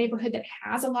live in a neighborhood that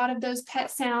has a lot of those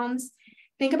pet sounds,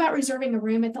 think about reserving a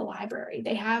room at the library.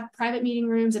 They have private meeting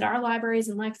rooms at our libraries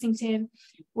in Lexington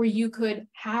where you could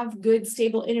have good,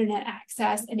 stable internet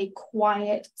access and a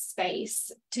quiet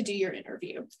space to do your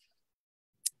interview.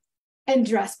 And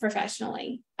dress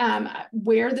professionally.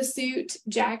 Wear the suit,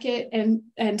 jacket,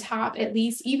 and top at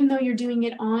least. Even though you're doing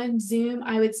it on Zoom,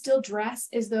 I would still dress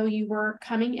as though you were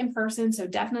coming in person. So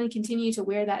definitely continue to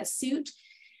wear that suit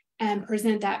and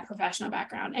present that professional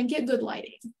background and get good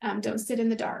lighting. Don't sit in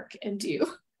the dark and do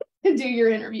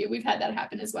your interview. We've had that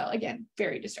happen as well. Again,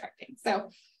 very distracting. So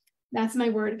that's my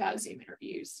word about Zoom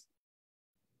interviews.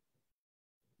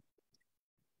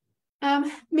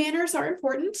 Manners are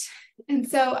important. And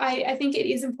so I think it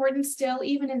is important still,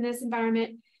 even in this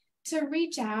environment, to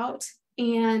reach out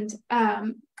and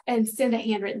send a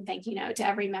handwritten thank you note to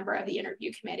every member of the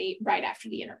interview committee right after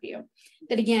the interview.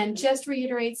 That again, just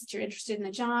reiterates that you're interested in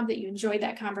the job, that you enjoyed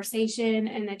that conversation,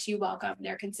 and that you welcome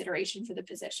their consideration for the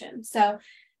position. So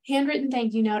handwritten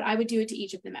thank you note, I would do it to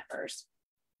each of the members.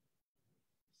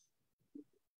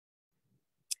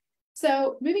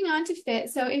 So moving on to fit.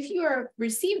 So if you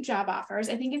receive job offers,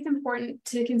 I think it's important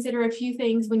to consider a few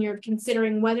things when you're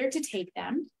considering whether to take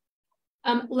them.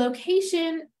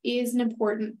 Location is an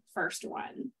important first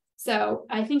one. So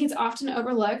I think it's often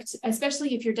overlooked,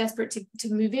 especially if you're desperate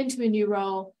to move into a new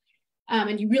role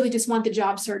and you really just want the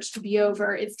job search to be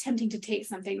over. It's tempting to take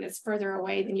something that's further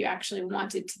away than you actually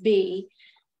want it to be,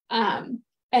 and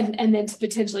then to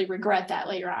potentially regret that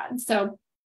later on. So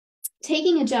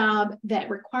taking a job that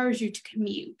requires you to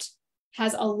commute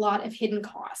has a lot of hidden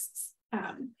costs.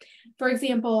 For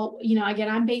example, again,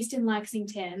 I'm based in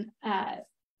Lexington.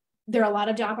 There are a lot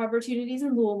of job opportunities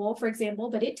in Louisville, for example,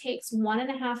 but it takes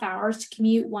 1.5 hours to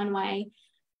commute one way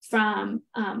from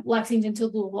Lexington to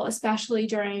Louisville, especially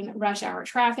during rush hour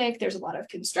traffic. There's a lot of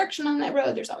construction on that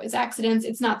road. There's always accidents.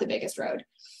 It's not the biggest road.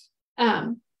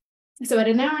 So at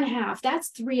an hour and a half, that's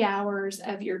 3 hours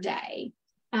of your day.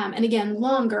 And again,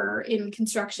 longer in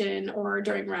construction or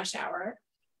during rush hour.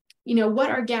 You know, what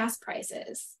are gas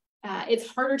prices? It's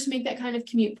harder to make that kind of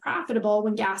commute profitable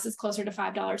when gas is closer to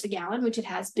 $5 a gallon, which it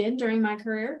has been during my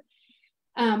career.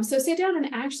 So sit down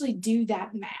and actually do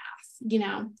that math. You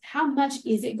know, how much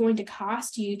is it going to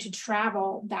cost you to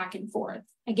travel back and forth?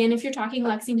 Again, if you're talking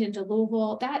Lexington to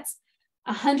Louisville, that's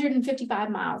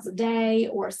 155 miles a day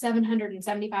or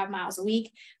 775 miles a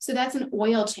week. So that's an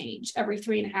oil change every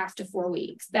 3.5 to 4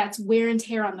 weeks. That's wear and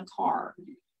tear on the car.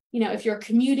 You know, if you're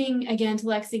commuting again to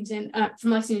Lexington, from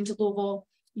Lexington to Louisville,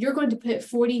 you're going to put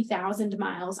 40,000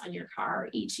 miles on your car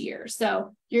each year.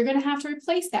 So you're going to have to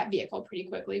replace that vehicle pretty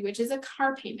quickly, which is a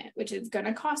car payment, which is going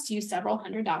to cost you several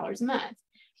 $100s a month.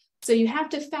 So you have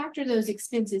to factor those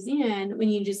expenses in when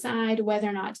you decide whether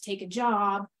or not to take a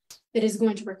job that is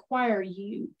going to require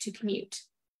you to commute.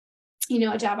 You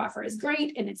know, a job offer is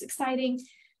great and it's exciting,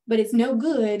 but it's no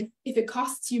good if it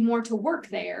costs you more to work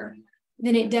there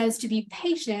than it does to be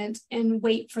patient and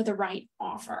wait for the right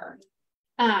offer.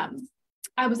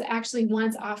 I was actually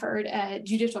once offered a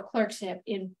judicial clerkship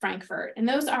in Frankfurt, and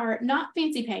those are not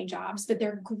fancy paying jobs, but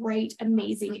they're great,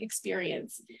 amazing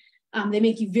experience. They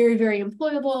make you very, very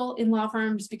employable in law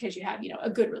firms because you have, you know, a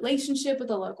good relationship with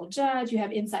a local judge, you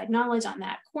have inside knowledge on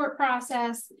that court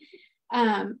process,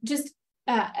 just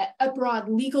a broad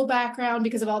legal background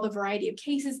because of all the variety of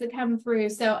cases that come through.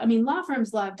 So, I mean, law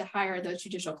firms love to hire those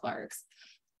judicial clerks.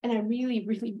 And I really,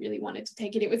 really, really wanted to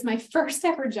take it. It was my first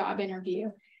ever job interview.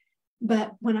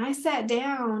 But when I sat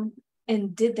down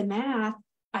and did the math,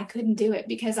 I couldn't do it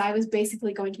because I was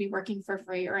basically going to be working for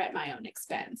free or at my own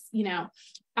expense. You know,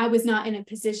 I was not in a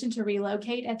position to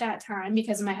relocate at that time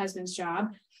because of my husband's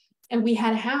job. And we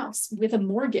had a house with a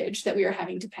mortgage that we were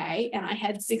having to pay. And I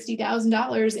had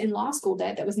 $60,000 in law school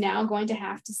debt that was now going to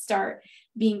have to start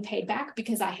being paid back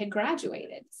because I had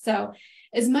graduated. So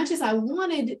as much as I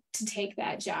wanted to take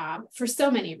that job for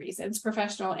so many reasons,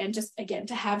 professional and just, again,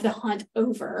 to have the hunt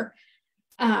over,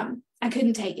 I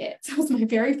couldn't take it. So it was my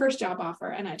very first job offer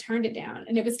and I turned it down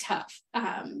and it was tough.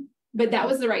 But that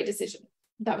was the right decision.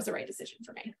 That was the right decision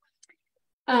for me.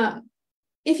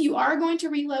 If you are going to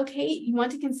relocate, you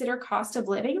want to consider cost of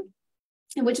living,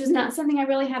 which is not something I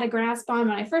really had a grasp on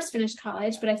when I first finished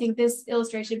college, but I think this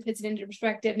illustration puts it into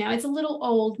perspective. Now it's a little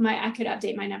old. I could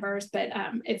update my numbers, but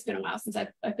it's been a while since I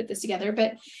put this together.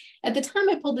 But at the time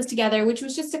I pulled this together, which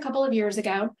was just a couple of years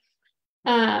ago,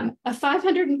 a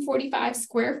 545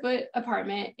 square foot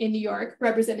apartment in New York,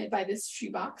 represented by this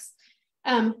shoebox,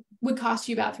 would cost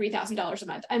you about $3,000 a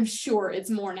month. I'm sure it's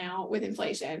more now with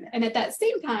inflation. And at that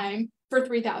same time, for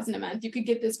 $3,000 a month, you could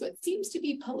get this what seems to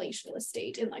be palatial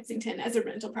estate in Lexington as a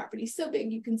rental property, so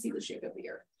big you can see the shape of the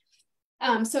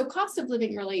earth. So cost of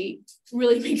living really,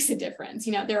 really makes a difference.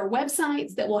 You know, there are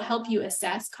websites that will help you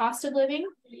assess cost of living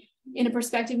in a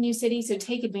prospective new city. So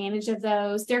take advantage of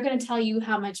those. They're going to tell you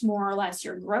how much more or less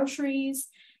your groceries,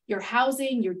 your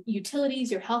housing, your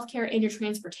utilities, your healthcare, and your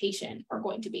transportation are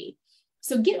going to be.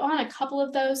 So get on a couple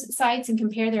of those sites and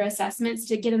compare their assessments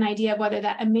to get an idea of whether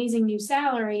that amazing new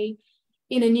salary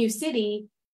in a new city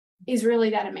is really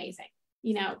that amazing.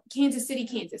 You know, Kansas City,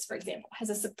 Kansas, for example, has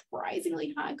a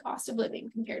surprisingly high cost of living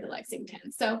compared to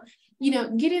Lexington. So, you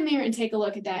know, get in there and take a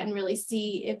look at that and really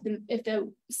see if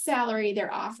the salary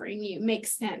they're offering you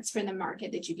makes sense for the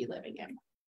market that you'd be living in.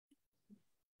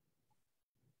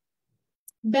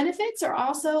 Benefits are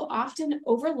also often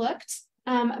overlooked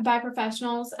by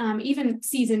professionals, even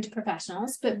seasoned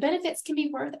professionals, but benefits can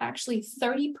be worth actually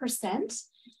 30%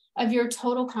 of your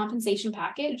total compensation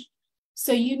package.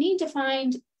 So you need to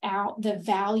find out the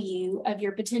value of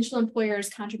your potential employer's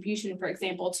contribution, for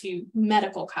example, to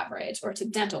medical coverage or to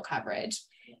dental coverage,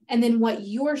 and then what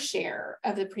your share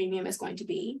of the premium is going to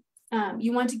be.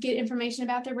 You want to get information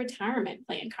about their retirement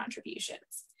plan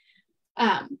contributions.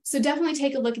 So definitely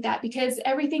take a look at that because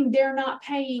everything they're not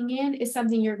paying in is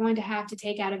something you're going to have to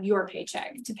take out of your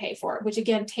paycheck to pay for it, which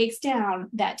again takes down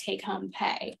that take-home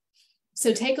pay.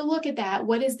 So take a look at that.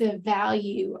 What is the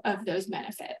value of those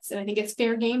benefits? And I think it's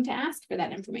fair game to ask for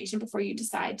that information before you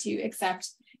decide to accept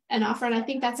an offer. And I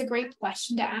think that's a great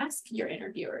question to ask your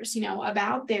interviewers, you know,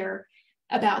 about their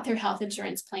health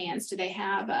insurance plans. Do they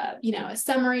have a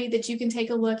summary that you can take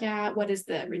a look at? What is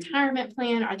the retirement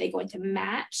plan? Are they going to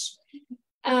match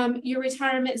your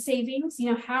retirement savings?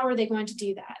 You know, how are they going to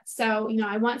do that? So, you know,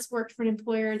 I once worked for an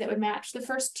employer that would match the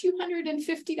first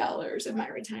 $250 of my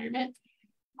retirement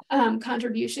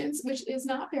contributions, which is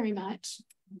not very much.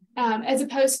 as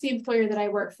opposed to the employer that I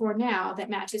work for now that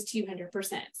matches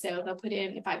 200%. So they'll put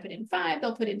in, if I put in 5,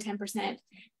 they'll put in 10%.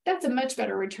 That's a much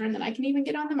better return than I can even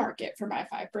get on the market for my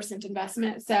 5%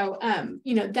 investment. So,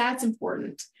 that's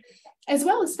important, as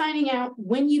well as finding out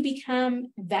when you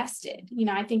become vested.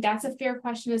 I think that's a fair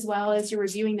question as well as you're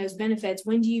reviewing those benefits.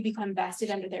 When do you become vested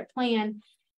under their plan?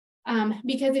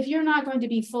 Because if you're not going to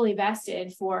be fully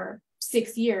vested for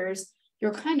 6 years,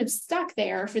 you're kind of stuck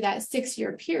there for that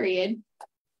 6-year period.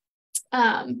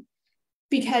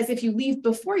 Because if you leave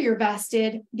before you're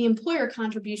vested, the employer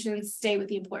contributions stay with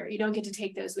the employer. You don't get to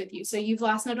take those with you. So you've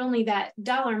lost not only that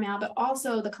dollar amount, but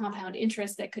also the compound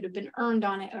interest that could have been earned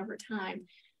on it over time.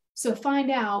 So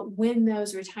find out when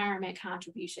those retirement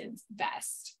contributions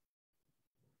vest.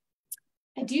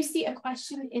 I do see a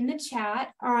question in the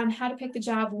chat on how to pick the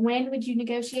job. When would you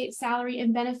negotiate salary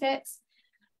and benefits?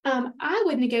 I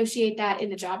would negotiate that in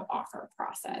the job offer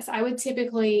process. I would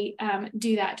typically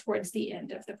do that towards the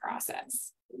end of the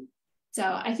process. So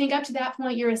I think up to that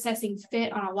point, you're assessing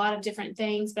fit on a lot of different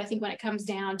things. But I think when it comes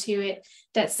down to it,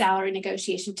 that salary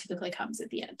negotiation typically comes at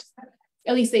the end.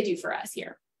 At least they do for us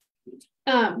here.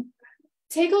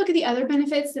 Take a look at the other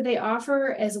benefits that they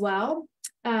offer as well.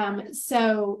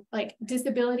 So like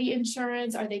disability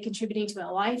insurance, are they contributing to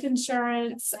a life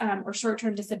insurance or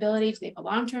short-term disability? Do they have a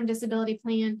long-term disability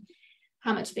plan?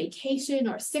 How much vacation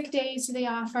or sick days do they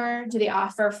offer? Do they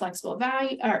offer flexible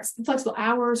value or flexible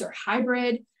hours or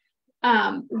hybrid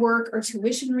work or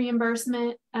tuition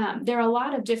reimbursement? There are a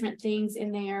lot of different things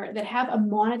in there that have a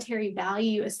monetary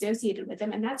value associated with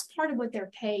them, and that's part of what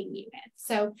they're paying you in.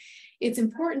 So it's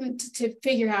important to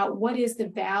figure out what is the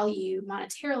value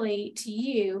monetarily to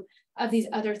you of these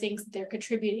other things that they're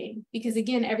contributing, because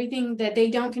again, everything that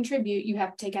they don't contribute, you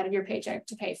have to take out of your paycheck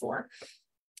to pay for.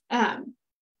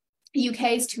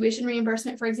 UK's tuition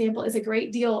reimbursement, for example, is a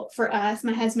great deal for us.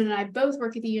 My husband and I both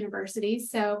work at the university,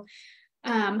 so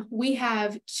we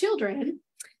have children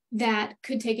that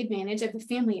could take advantage of the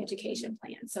family education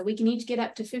plan. So we can each get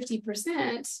up to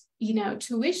 50%,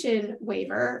 tuition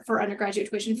waiver for undergraduate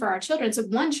tuition for our children. So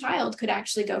one child could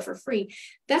actually go for free.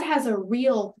 That has a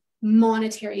real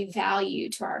monetary value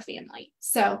to our family.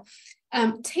 So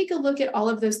take a look at all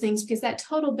of those things, because that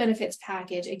total benefits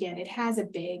package, again, it has a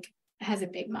big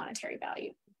monetary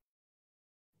value.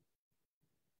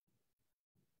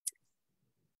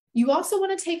 You also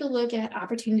want to take a look at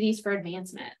opportunities for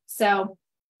advancement. So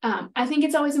I think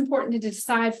it's always important to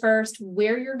decide first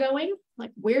where you're going,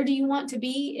 like where do you want to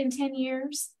be in 10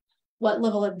 years? What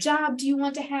level of job do you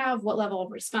want to have? What level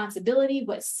of responsibility?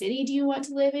 What city do you want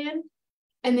to live in?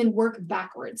 And then work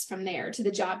backwards from there to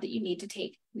the job that you need to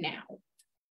take now.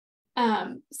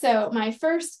 So my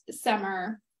first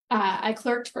summer, I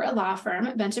clerked for a law firm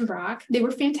at Bench and Brock. They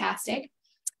were fantastic.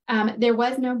 There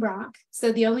was no Brock.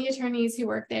 So the only attorneys who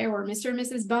worked there were Mr. and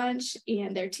Mrs. Bunch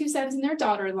and their 2 sons and their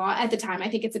daughter-in-law at the time. I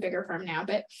think it's a bigger firm now,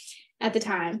 but at the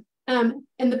time. And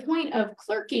the point of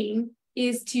clerking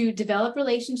is to develop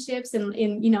relationships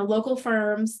in local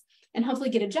firms and hopefully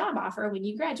get a job offer when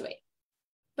you graduate.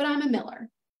 But I'm a Miller.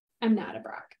 I'm not a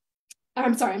Brock.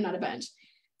 I'm sorry, I'm not a Bunch.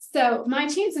 So my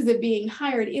chances of being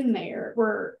hired in there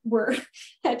were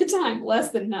at the time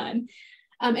less than none.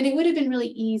 And it would have been really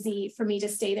easy for me to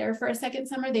stay there for a second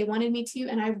summer. They wanted me to,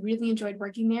 and I really enjoyed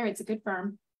working there. It's a good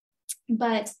firm.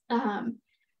 But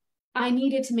I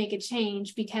needed to make a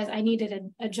change because I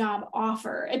needed a job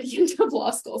offer at the end of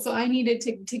law school. So I needed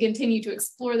to continue to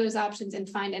explore those options and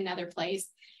find another place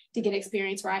to get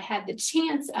experience where I had the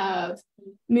chance of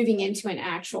moving into an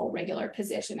actual regular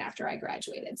position after I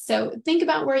graduated. So think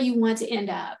about where you want to end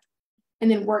up and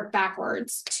then work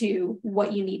backwards to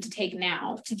what you need to take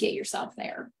now to get yourself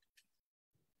there.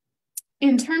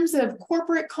 In terms of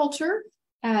corporate culture,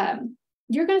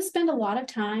 you're going to spend a lot of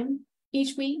time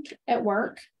each week at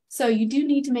work. So you do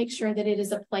need to make sure that it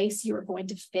is a place you are going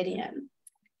to fit in.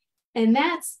 And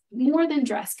that's more than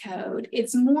dress code.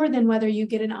 It's more than whether you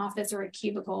get an office or a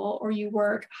cubicle or you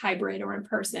work hybrid or in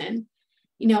person.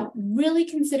 Really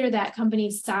consider that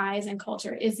company's size and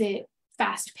culture. Is it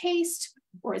fast paced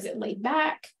or is it laid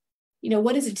back?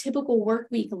 What is a typical work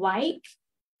week like?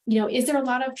 Is there a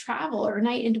lot of travel or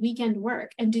night and weekend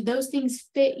work? And do those things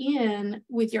fit in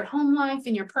with your home life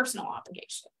and your personal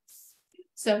obligations?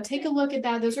 So take a look at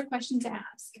that. Those are questions to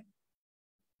ask.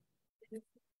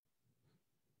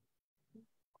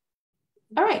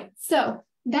 All right, so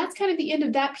that's kind of the end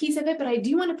of that piece of it, but I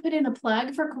do want to put in a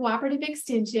plug for Cooperative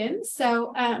Extension.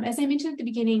 So as I mentioned at the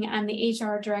beginning, I'm the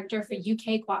HR director for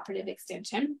UK Cooperative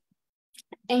Extension.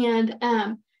 And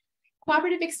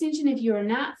Cooperative Extension, if you are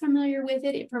not familiar with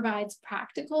it, it provides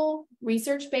practical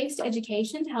research-based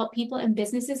education to help people in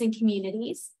businesses and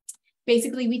communities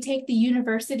Basically, we take the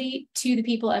university to the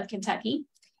people of Kentucky.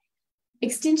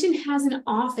 Extension has an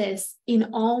office in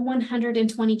all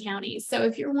 120 counties. So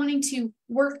if you're wanting to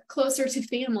work closer to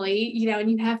family,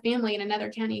 and you have family in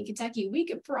another county in Kentucky, we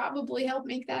could probably help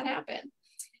make that happen.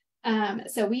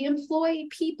 So we employ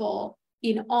people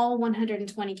in all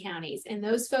 120 counties, and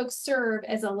those folks serve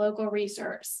as a local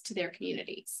resource to their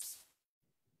communities.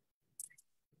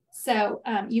 So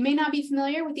you may not be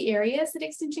familiar with the areas that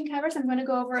Extension covers. I'm going to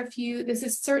go over a few. This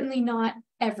is certainly not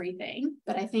everything,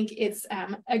 but I think it's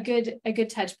a good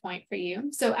touch point for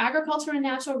you. So agriculture and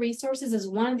natural resources is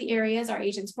one of the areas our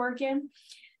agents work in.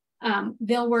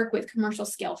 They'll work with commercial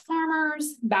scale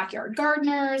farmers, backyard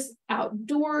gardeners,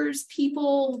 outdoors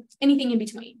people, anything in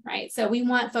between, right? So we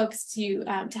want folks to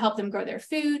help them grow their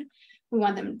food. We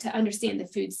want them to understand the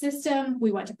food system.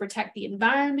 We want to protect the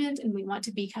environment, and we want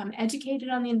to become educated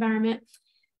on the environment,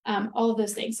 all of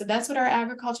those things. So that's what our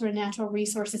agriculture and natural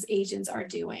resources agents are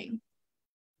doing.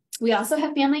 We also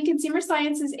have family and consumer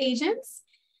sciences agents.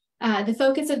 The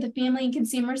focus of the family and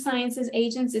consumer sciences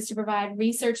agents is to provide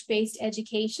research-based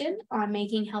education on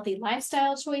making healthy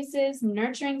lifestyle choices,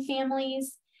 nurturing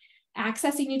families,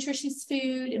 accessing nutritious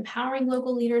food, empowering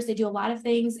local leaders. They do a lot of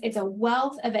things. It's a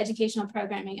wealth of educational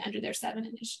programming under their 7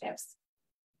 initiatives.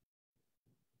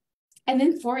 And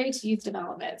then 4-H youth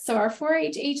development. So our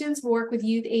 4-H agents work with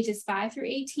youth ages 5 through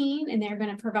 18, and they're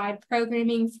going to provide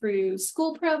programming through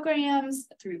school programs,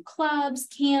 through clubs,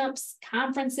 camps,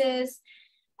 conferences,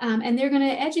 and they're going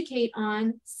to educate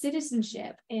on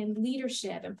citizenship and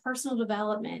leadership and personal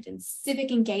development and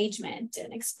civic engagement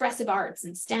and expressive arts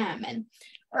and STEM and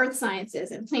earth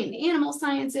sciences and plant and animal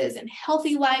sciences and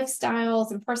healthy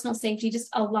lifestyles and personal safety, just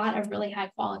a lot of really high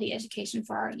quality education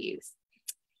for our youth.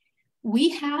 We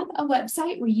have a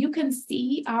website where you can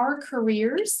see our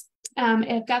careers.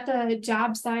 I've got the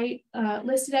job site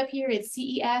listed up here. It's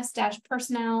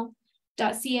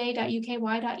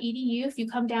ces-personnel.ca.uky.edu. If you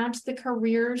come down to the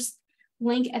careers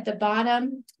link at the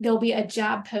bottom, there'll be a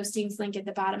job postings link at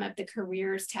the bottom of the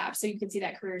careers tab. So you can see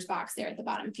that careers box there at the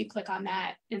bottom. If you click on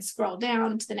that and scroll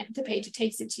down to the page it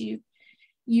takes it to,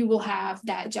 you will have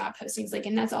that job postings link.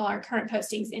 And that's all our current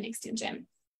postings in Extension.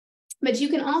 But you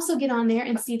can also get on there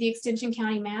and see the Extension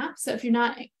County map. So if you're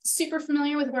not super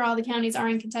familiar with where all the counties are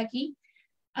in Kentucky,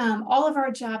 all of our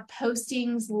job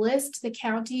postings list the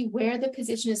county where the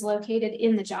position is located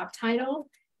in the job title.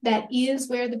 That is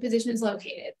where the position is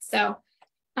located. So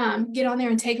get on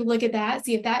there and take a look at that,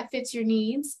 see if that fits your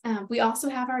needs. We also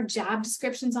have our job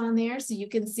descriptions on there, so you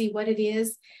can see what it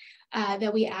is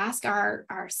that we ask our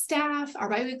staff, our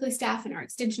biweekly staff, and our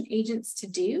Extension agents to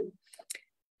do.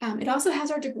 It also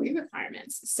has our degree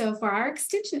requirements. So for our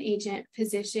Extension agent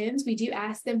positions, we do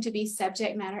ask them to be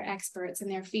subject matter experts in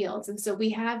their fields. And so we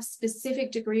have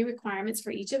specific degree requirements for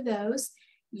each of those.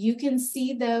 You can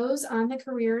see those on the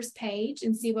careers page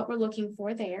and see what we're looking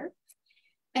for there.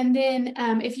 And then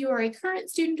if you are a current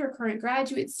student or current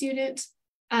graduate student,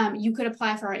 you could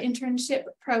apply for our internship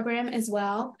program as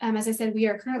well. As I said, we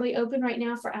are currently open right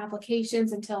now for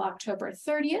applications until October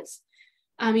 30th.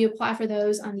 You apply for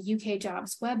those on the UK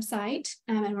Jobs website,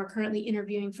 and we're currently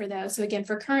interviewing for those. So again,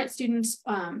 for current students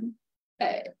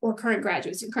or current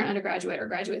graduates, current undergraduate or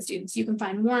graduate students, you can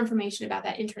find more information about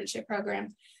that internship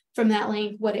program from that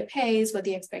link, what it pays, what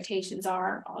the expectations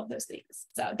are, all of those things.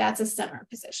 So that's a summer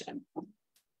position.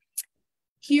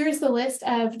 Here's the list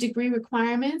of degree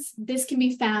requirements. This can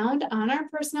be found on our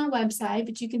personnel website,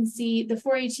 but you can see the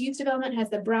 4-H youth development has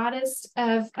the broadest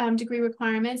of degree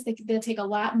requirements. They'll take a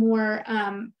lot more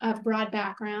of broad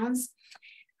backgrounds.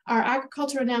 Our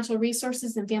agriculture and natural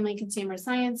resources and family and consumer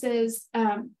sciences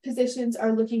positions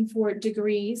are looking for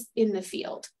degrees in the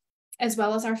field, as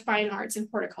well as our fine arts and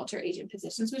horticulture agent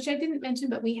positions, which I didn't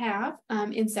mention, but we have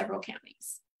in several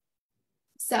counties.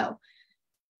 So,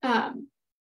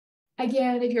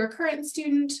 again, if you're a current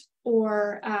student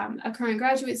or a current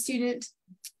graduate student,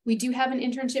 we do have an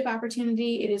internship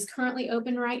opportunity. It is currently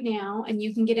open right now, and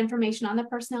you can get information on the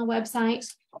personnel website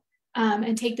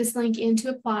and take this link in to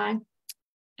apply.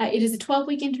 It is a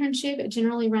 12-week internship. It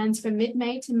generally runs from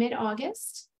mid-May to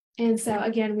mid-August. And so,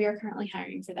 again, we are currently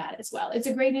hiring for that as well. It's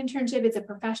a great internship. It's a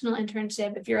professional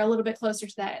internship. If you're a little bit closer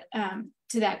to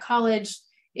that college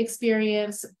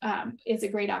experience, it's a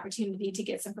great opportunity to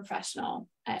get some professional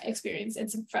experience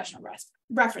and some professional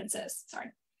references.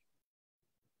 Sorry.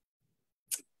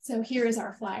 So here is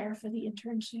our flyer for the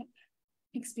internship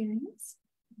experience.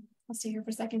 I'll stay here for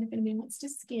a second if anybody wants to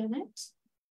scan it.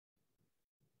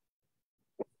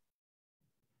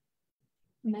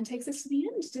 And that takes us to the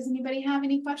end. Does anybody have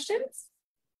any questions?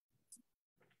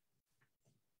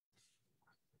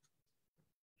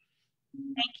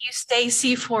 Thank you,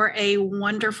 Stacy, for a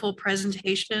wonderful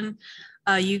presentation.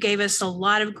 You gave us a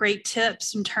lot of great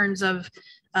tips in terms of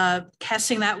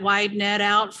casting that wide net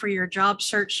out for your job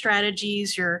search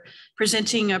strategies. You're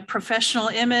presenting a professional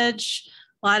image,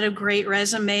 a lot of great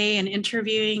resume and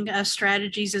interviewing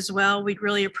strategies as well. We'd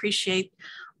really appreciate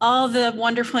all the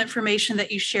wonderful information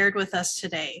that you shared with us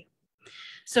today.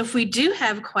 So if we do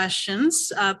have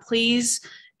questions, please,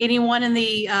 anyone in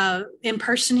the in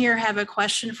person here have a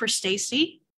question for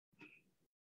Stacy?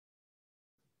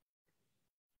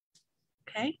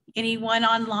 Okay, anyone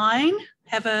online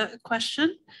have a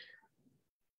question?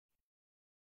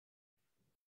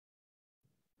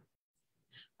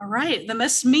 All right, that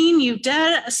must mean you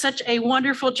did such a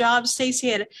wonderful job,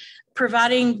 Stacy, at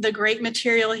providing the great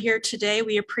material here today.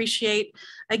 We appreciate,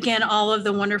 again, all of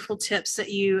the wonderful tips that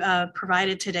you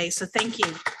provided today. So thank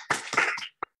you.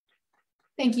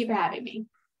 Thank you for having me.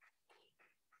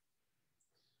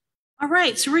 All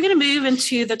right, so we're going to move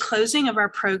into the closing of our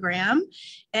program,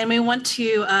 and we want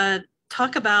to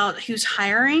talk about who's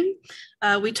hiring.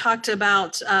 We talked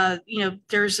about, I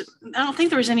don't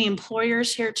think there was any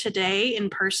employers here today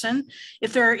in person.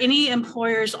 If there are any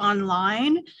employers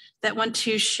online that want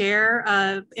to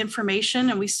share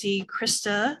information, and we see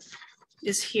Krista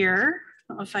is here.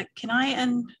 I don't know if let's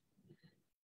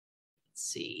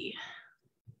see.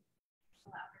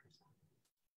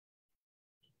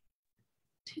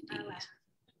 You got it.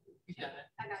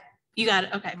 I got it. You got it.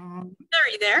 Okay. Are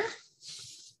you there?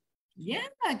 Yeah.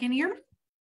 Can you hear me?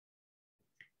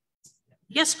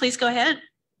 Yes, please go ahead.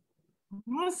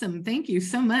 Awesome. Thank you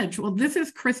so much. Well, this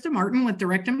is Krista Martin with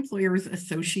Direct Employers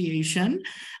Association.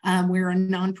 We're a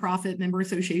nonprofit member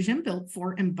association built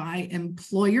for and by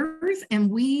employers, and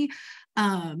we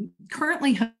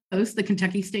currently host the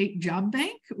Kentucky State Job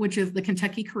Bank, which is the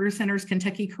Kentucky Career Center's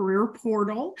Kentucky Career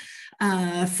Portal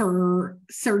for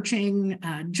searching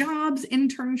jobs,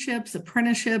 internships,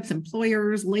 apprenticeships,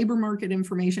 employers, labor market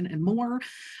information, and more.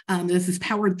 This is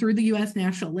powered through the U.S.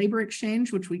 National Labor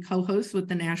Exchange, which we co-host with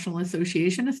the National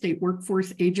Association of State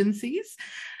Workforce Agencies.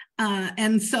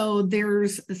 And so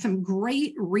there's some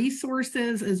great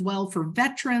resources as well for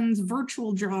veterans,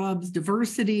 virtual jobs,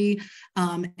 diversity,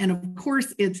 and of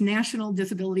course it's National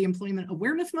Disability Employment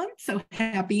Awareness Month. So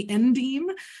happy NDEAM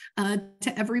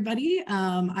to everybody.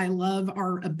 I love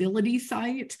our Ability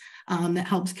site that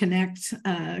helps connect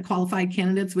qualified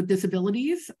candidates with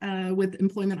disabilities with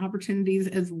employment opportunities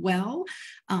as well.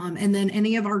 And then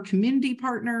any of our community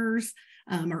partners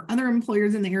or other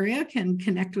employers in the area can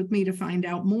connect with me to find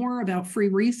out more about free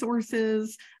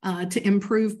resources to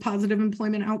improve positive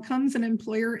employment outcomes and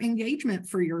employer engagement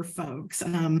for your folks.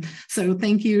 So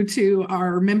thank you to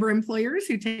our member employers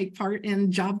who take part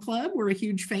in Job Club. We're a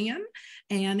huge fan,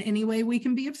 and any way we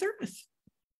can be of service.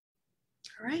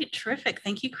 All right, terrific.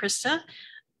 Thank you, Krista.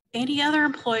 Any other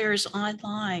employers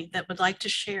online that would like to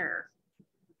share?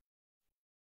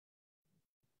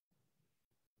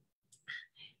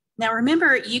 Now,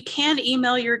 remember, you can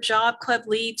email your Job Club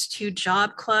leads to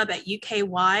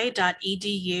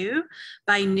jobclub@uky.edu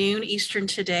by noon Eastern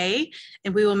today,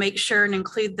 and we will make sure and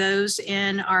include those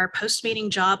in our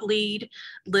post-meeting job lead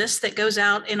list that goes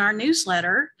out in our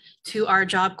newsletter to our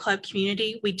Job Club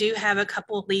community. We do have a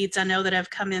couple of leads I know that have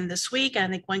come in this week. I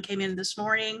think one came in this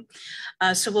morning.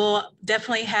 So we'll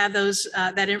definitely have those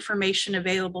that information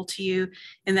available to you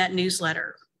in that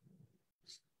newsletter.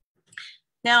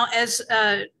 Now, as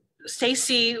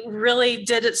Stacy really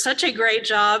did such a great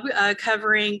job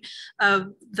covering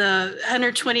the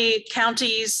 120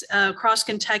 counties across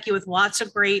Kentucky with lots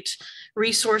of great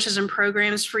resources and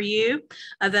programs for you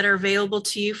that are available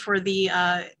to you for the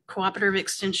cooperative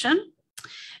extension.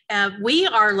 We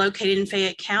are located in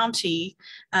Fayette County.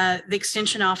 The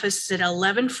extension office is at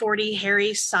 1140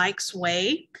 Harry Sykes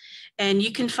Way. And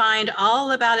you can find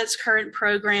all about its current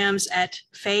programs at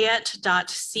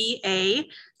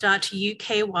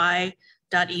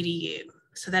fayette.ca.uky.edu.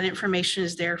 So that information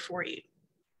is there for you.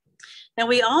 Now,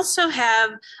 we also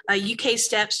have UK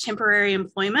Steps Temporary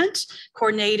Employment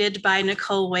coordinated by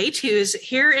Nicole Waite, who is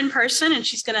here in person, and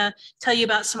she's going to tell you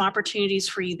about some opportunities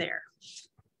for you there.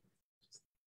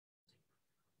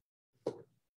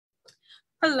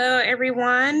 Hello,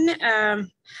 everyone.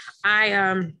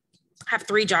 I have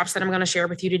 3 jobs that I'm going to share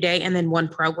with you today and then 1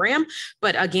 program.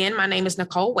 But again, my name is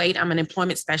Nicole Waite. I'm an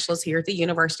employment specialist here at the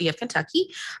University of Kentucky.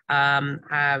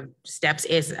 STEPS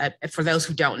is, for those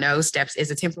who don't know, STEPS is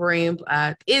temporary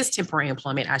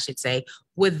employment, I should say,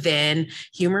 within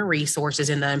human resources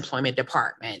in the employment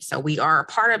department. So we are a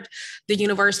part of the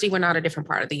university. We're not a different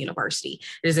part of the university.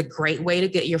 It is a great way to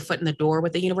get your foot in the door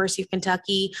with the University of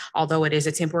Kentucky. Although it is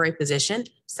a temporary position,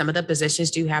 some of the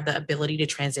positions do have the ability to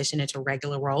transition into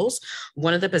regular roles.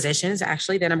 One of the positions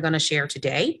actually that I'm going to share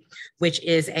today, which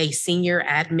is a senior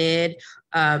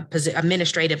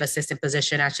administrative assistant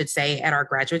position, I should say, at our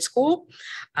graduate school.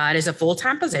 It is a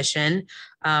full-time position,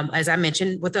 as I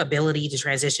mentioned, with the ability to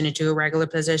transition into a regular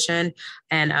position.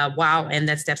 And while in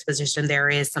that STEPS position, there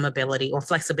is some ability or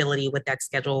flexibility with that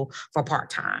schedule for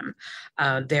part-time.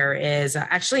 There is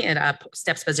actually a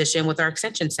STEPS position with our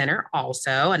Extension Center,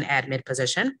 also an admin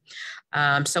position.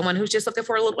 Someone who's just looking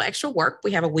for a little extra work.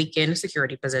 We have a weekend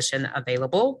security position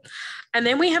available. And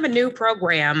then we have a new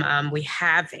program. We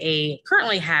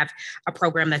currently have a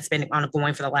program that's been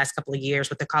ongoing for the last couple of years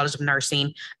with the College of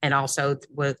Nursing and also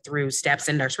through STEPS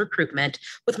and nurse recruitment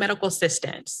with medical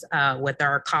assistants with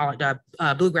our college,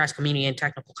 Bluegrass Community and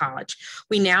Technical College.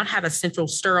 We now have a Central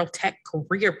Sterile Tech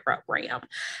career program.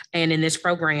 And in this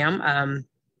program,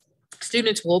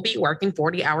 students will be working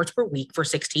 40 hours per week for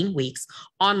 16 weeks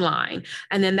online.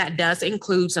 And then that does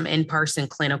include some in-person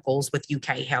clinicals with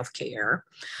UK Healthcare,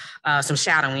 some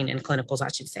shadowing and clinicals, I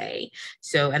should say.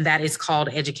 So, and that is called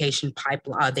the Education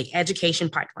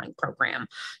Pipeline Program.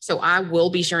 So I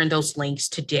will be sharing those links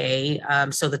today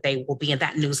so that they will be in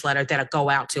that newsletter that'll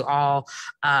go out to all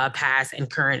past and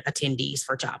current attendees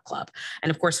for Job Club.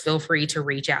 And of course, feel free to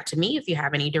reach out to me if you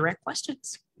have any direct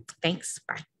questions. Thanks,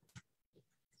 bye.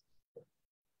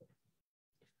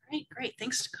 Great.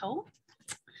 Thanks, Nicole.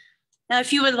 Now,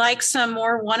 if you would like some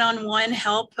more one-on-one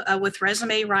help with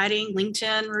resume writing,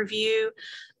 LinkedIn review,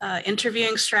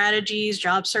 interviewing strategies,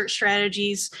 job search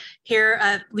strategies, here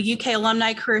at the UK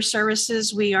Alumni Career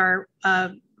Services, we are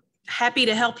happy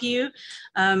to help you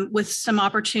with some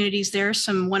opportunities there,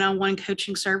 some one-on-one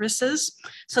coaching services.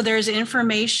 So there's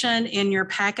information in your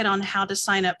packet on how to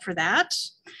sign up for that.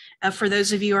 For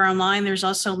those of you who are online, there's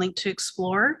also a link to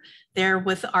explore there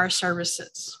with our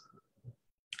services.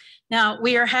 Now,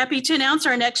 we are happy to announce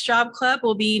our next Job Club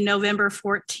will be November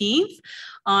 14th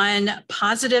on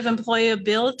positive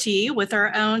employability with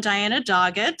our own Diana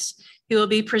Doggett, who will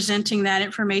be presenting that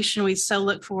information. We so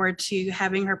look forward to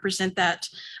having her present that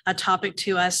topic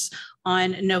to us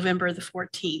on November the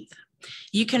 14th.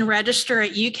 You can register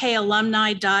at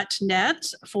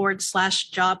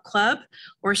ukalumni.net/job club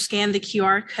or scan the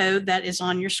QR code that is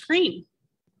on your screen.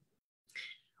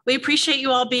 We appreciate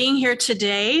you all being here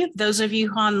today. Those of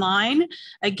you online,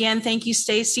 again, thank you,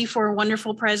 Stacy, for a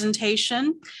wonderful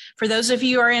presentation. For those of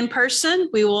you who are in person,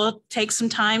 we will take some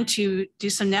time to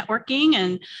do some networking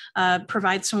and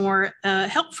provide some more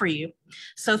help for you.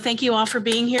 So thank you all for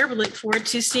being here. We look forward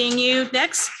to seeing you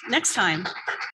next time.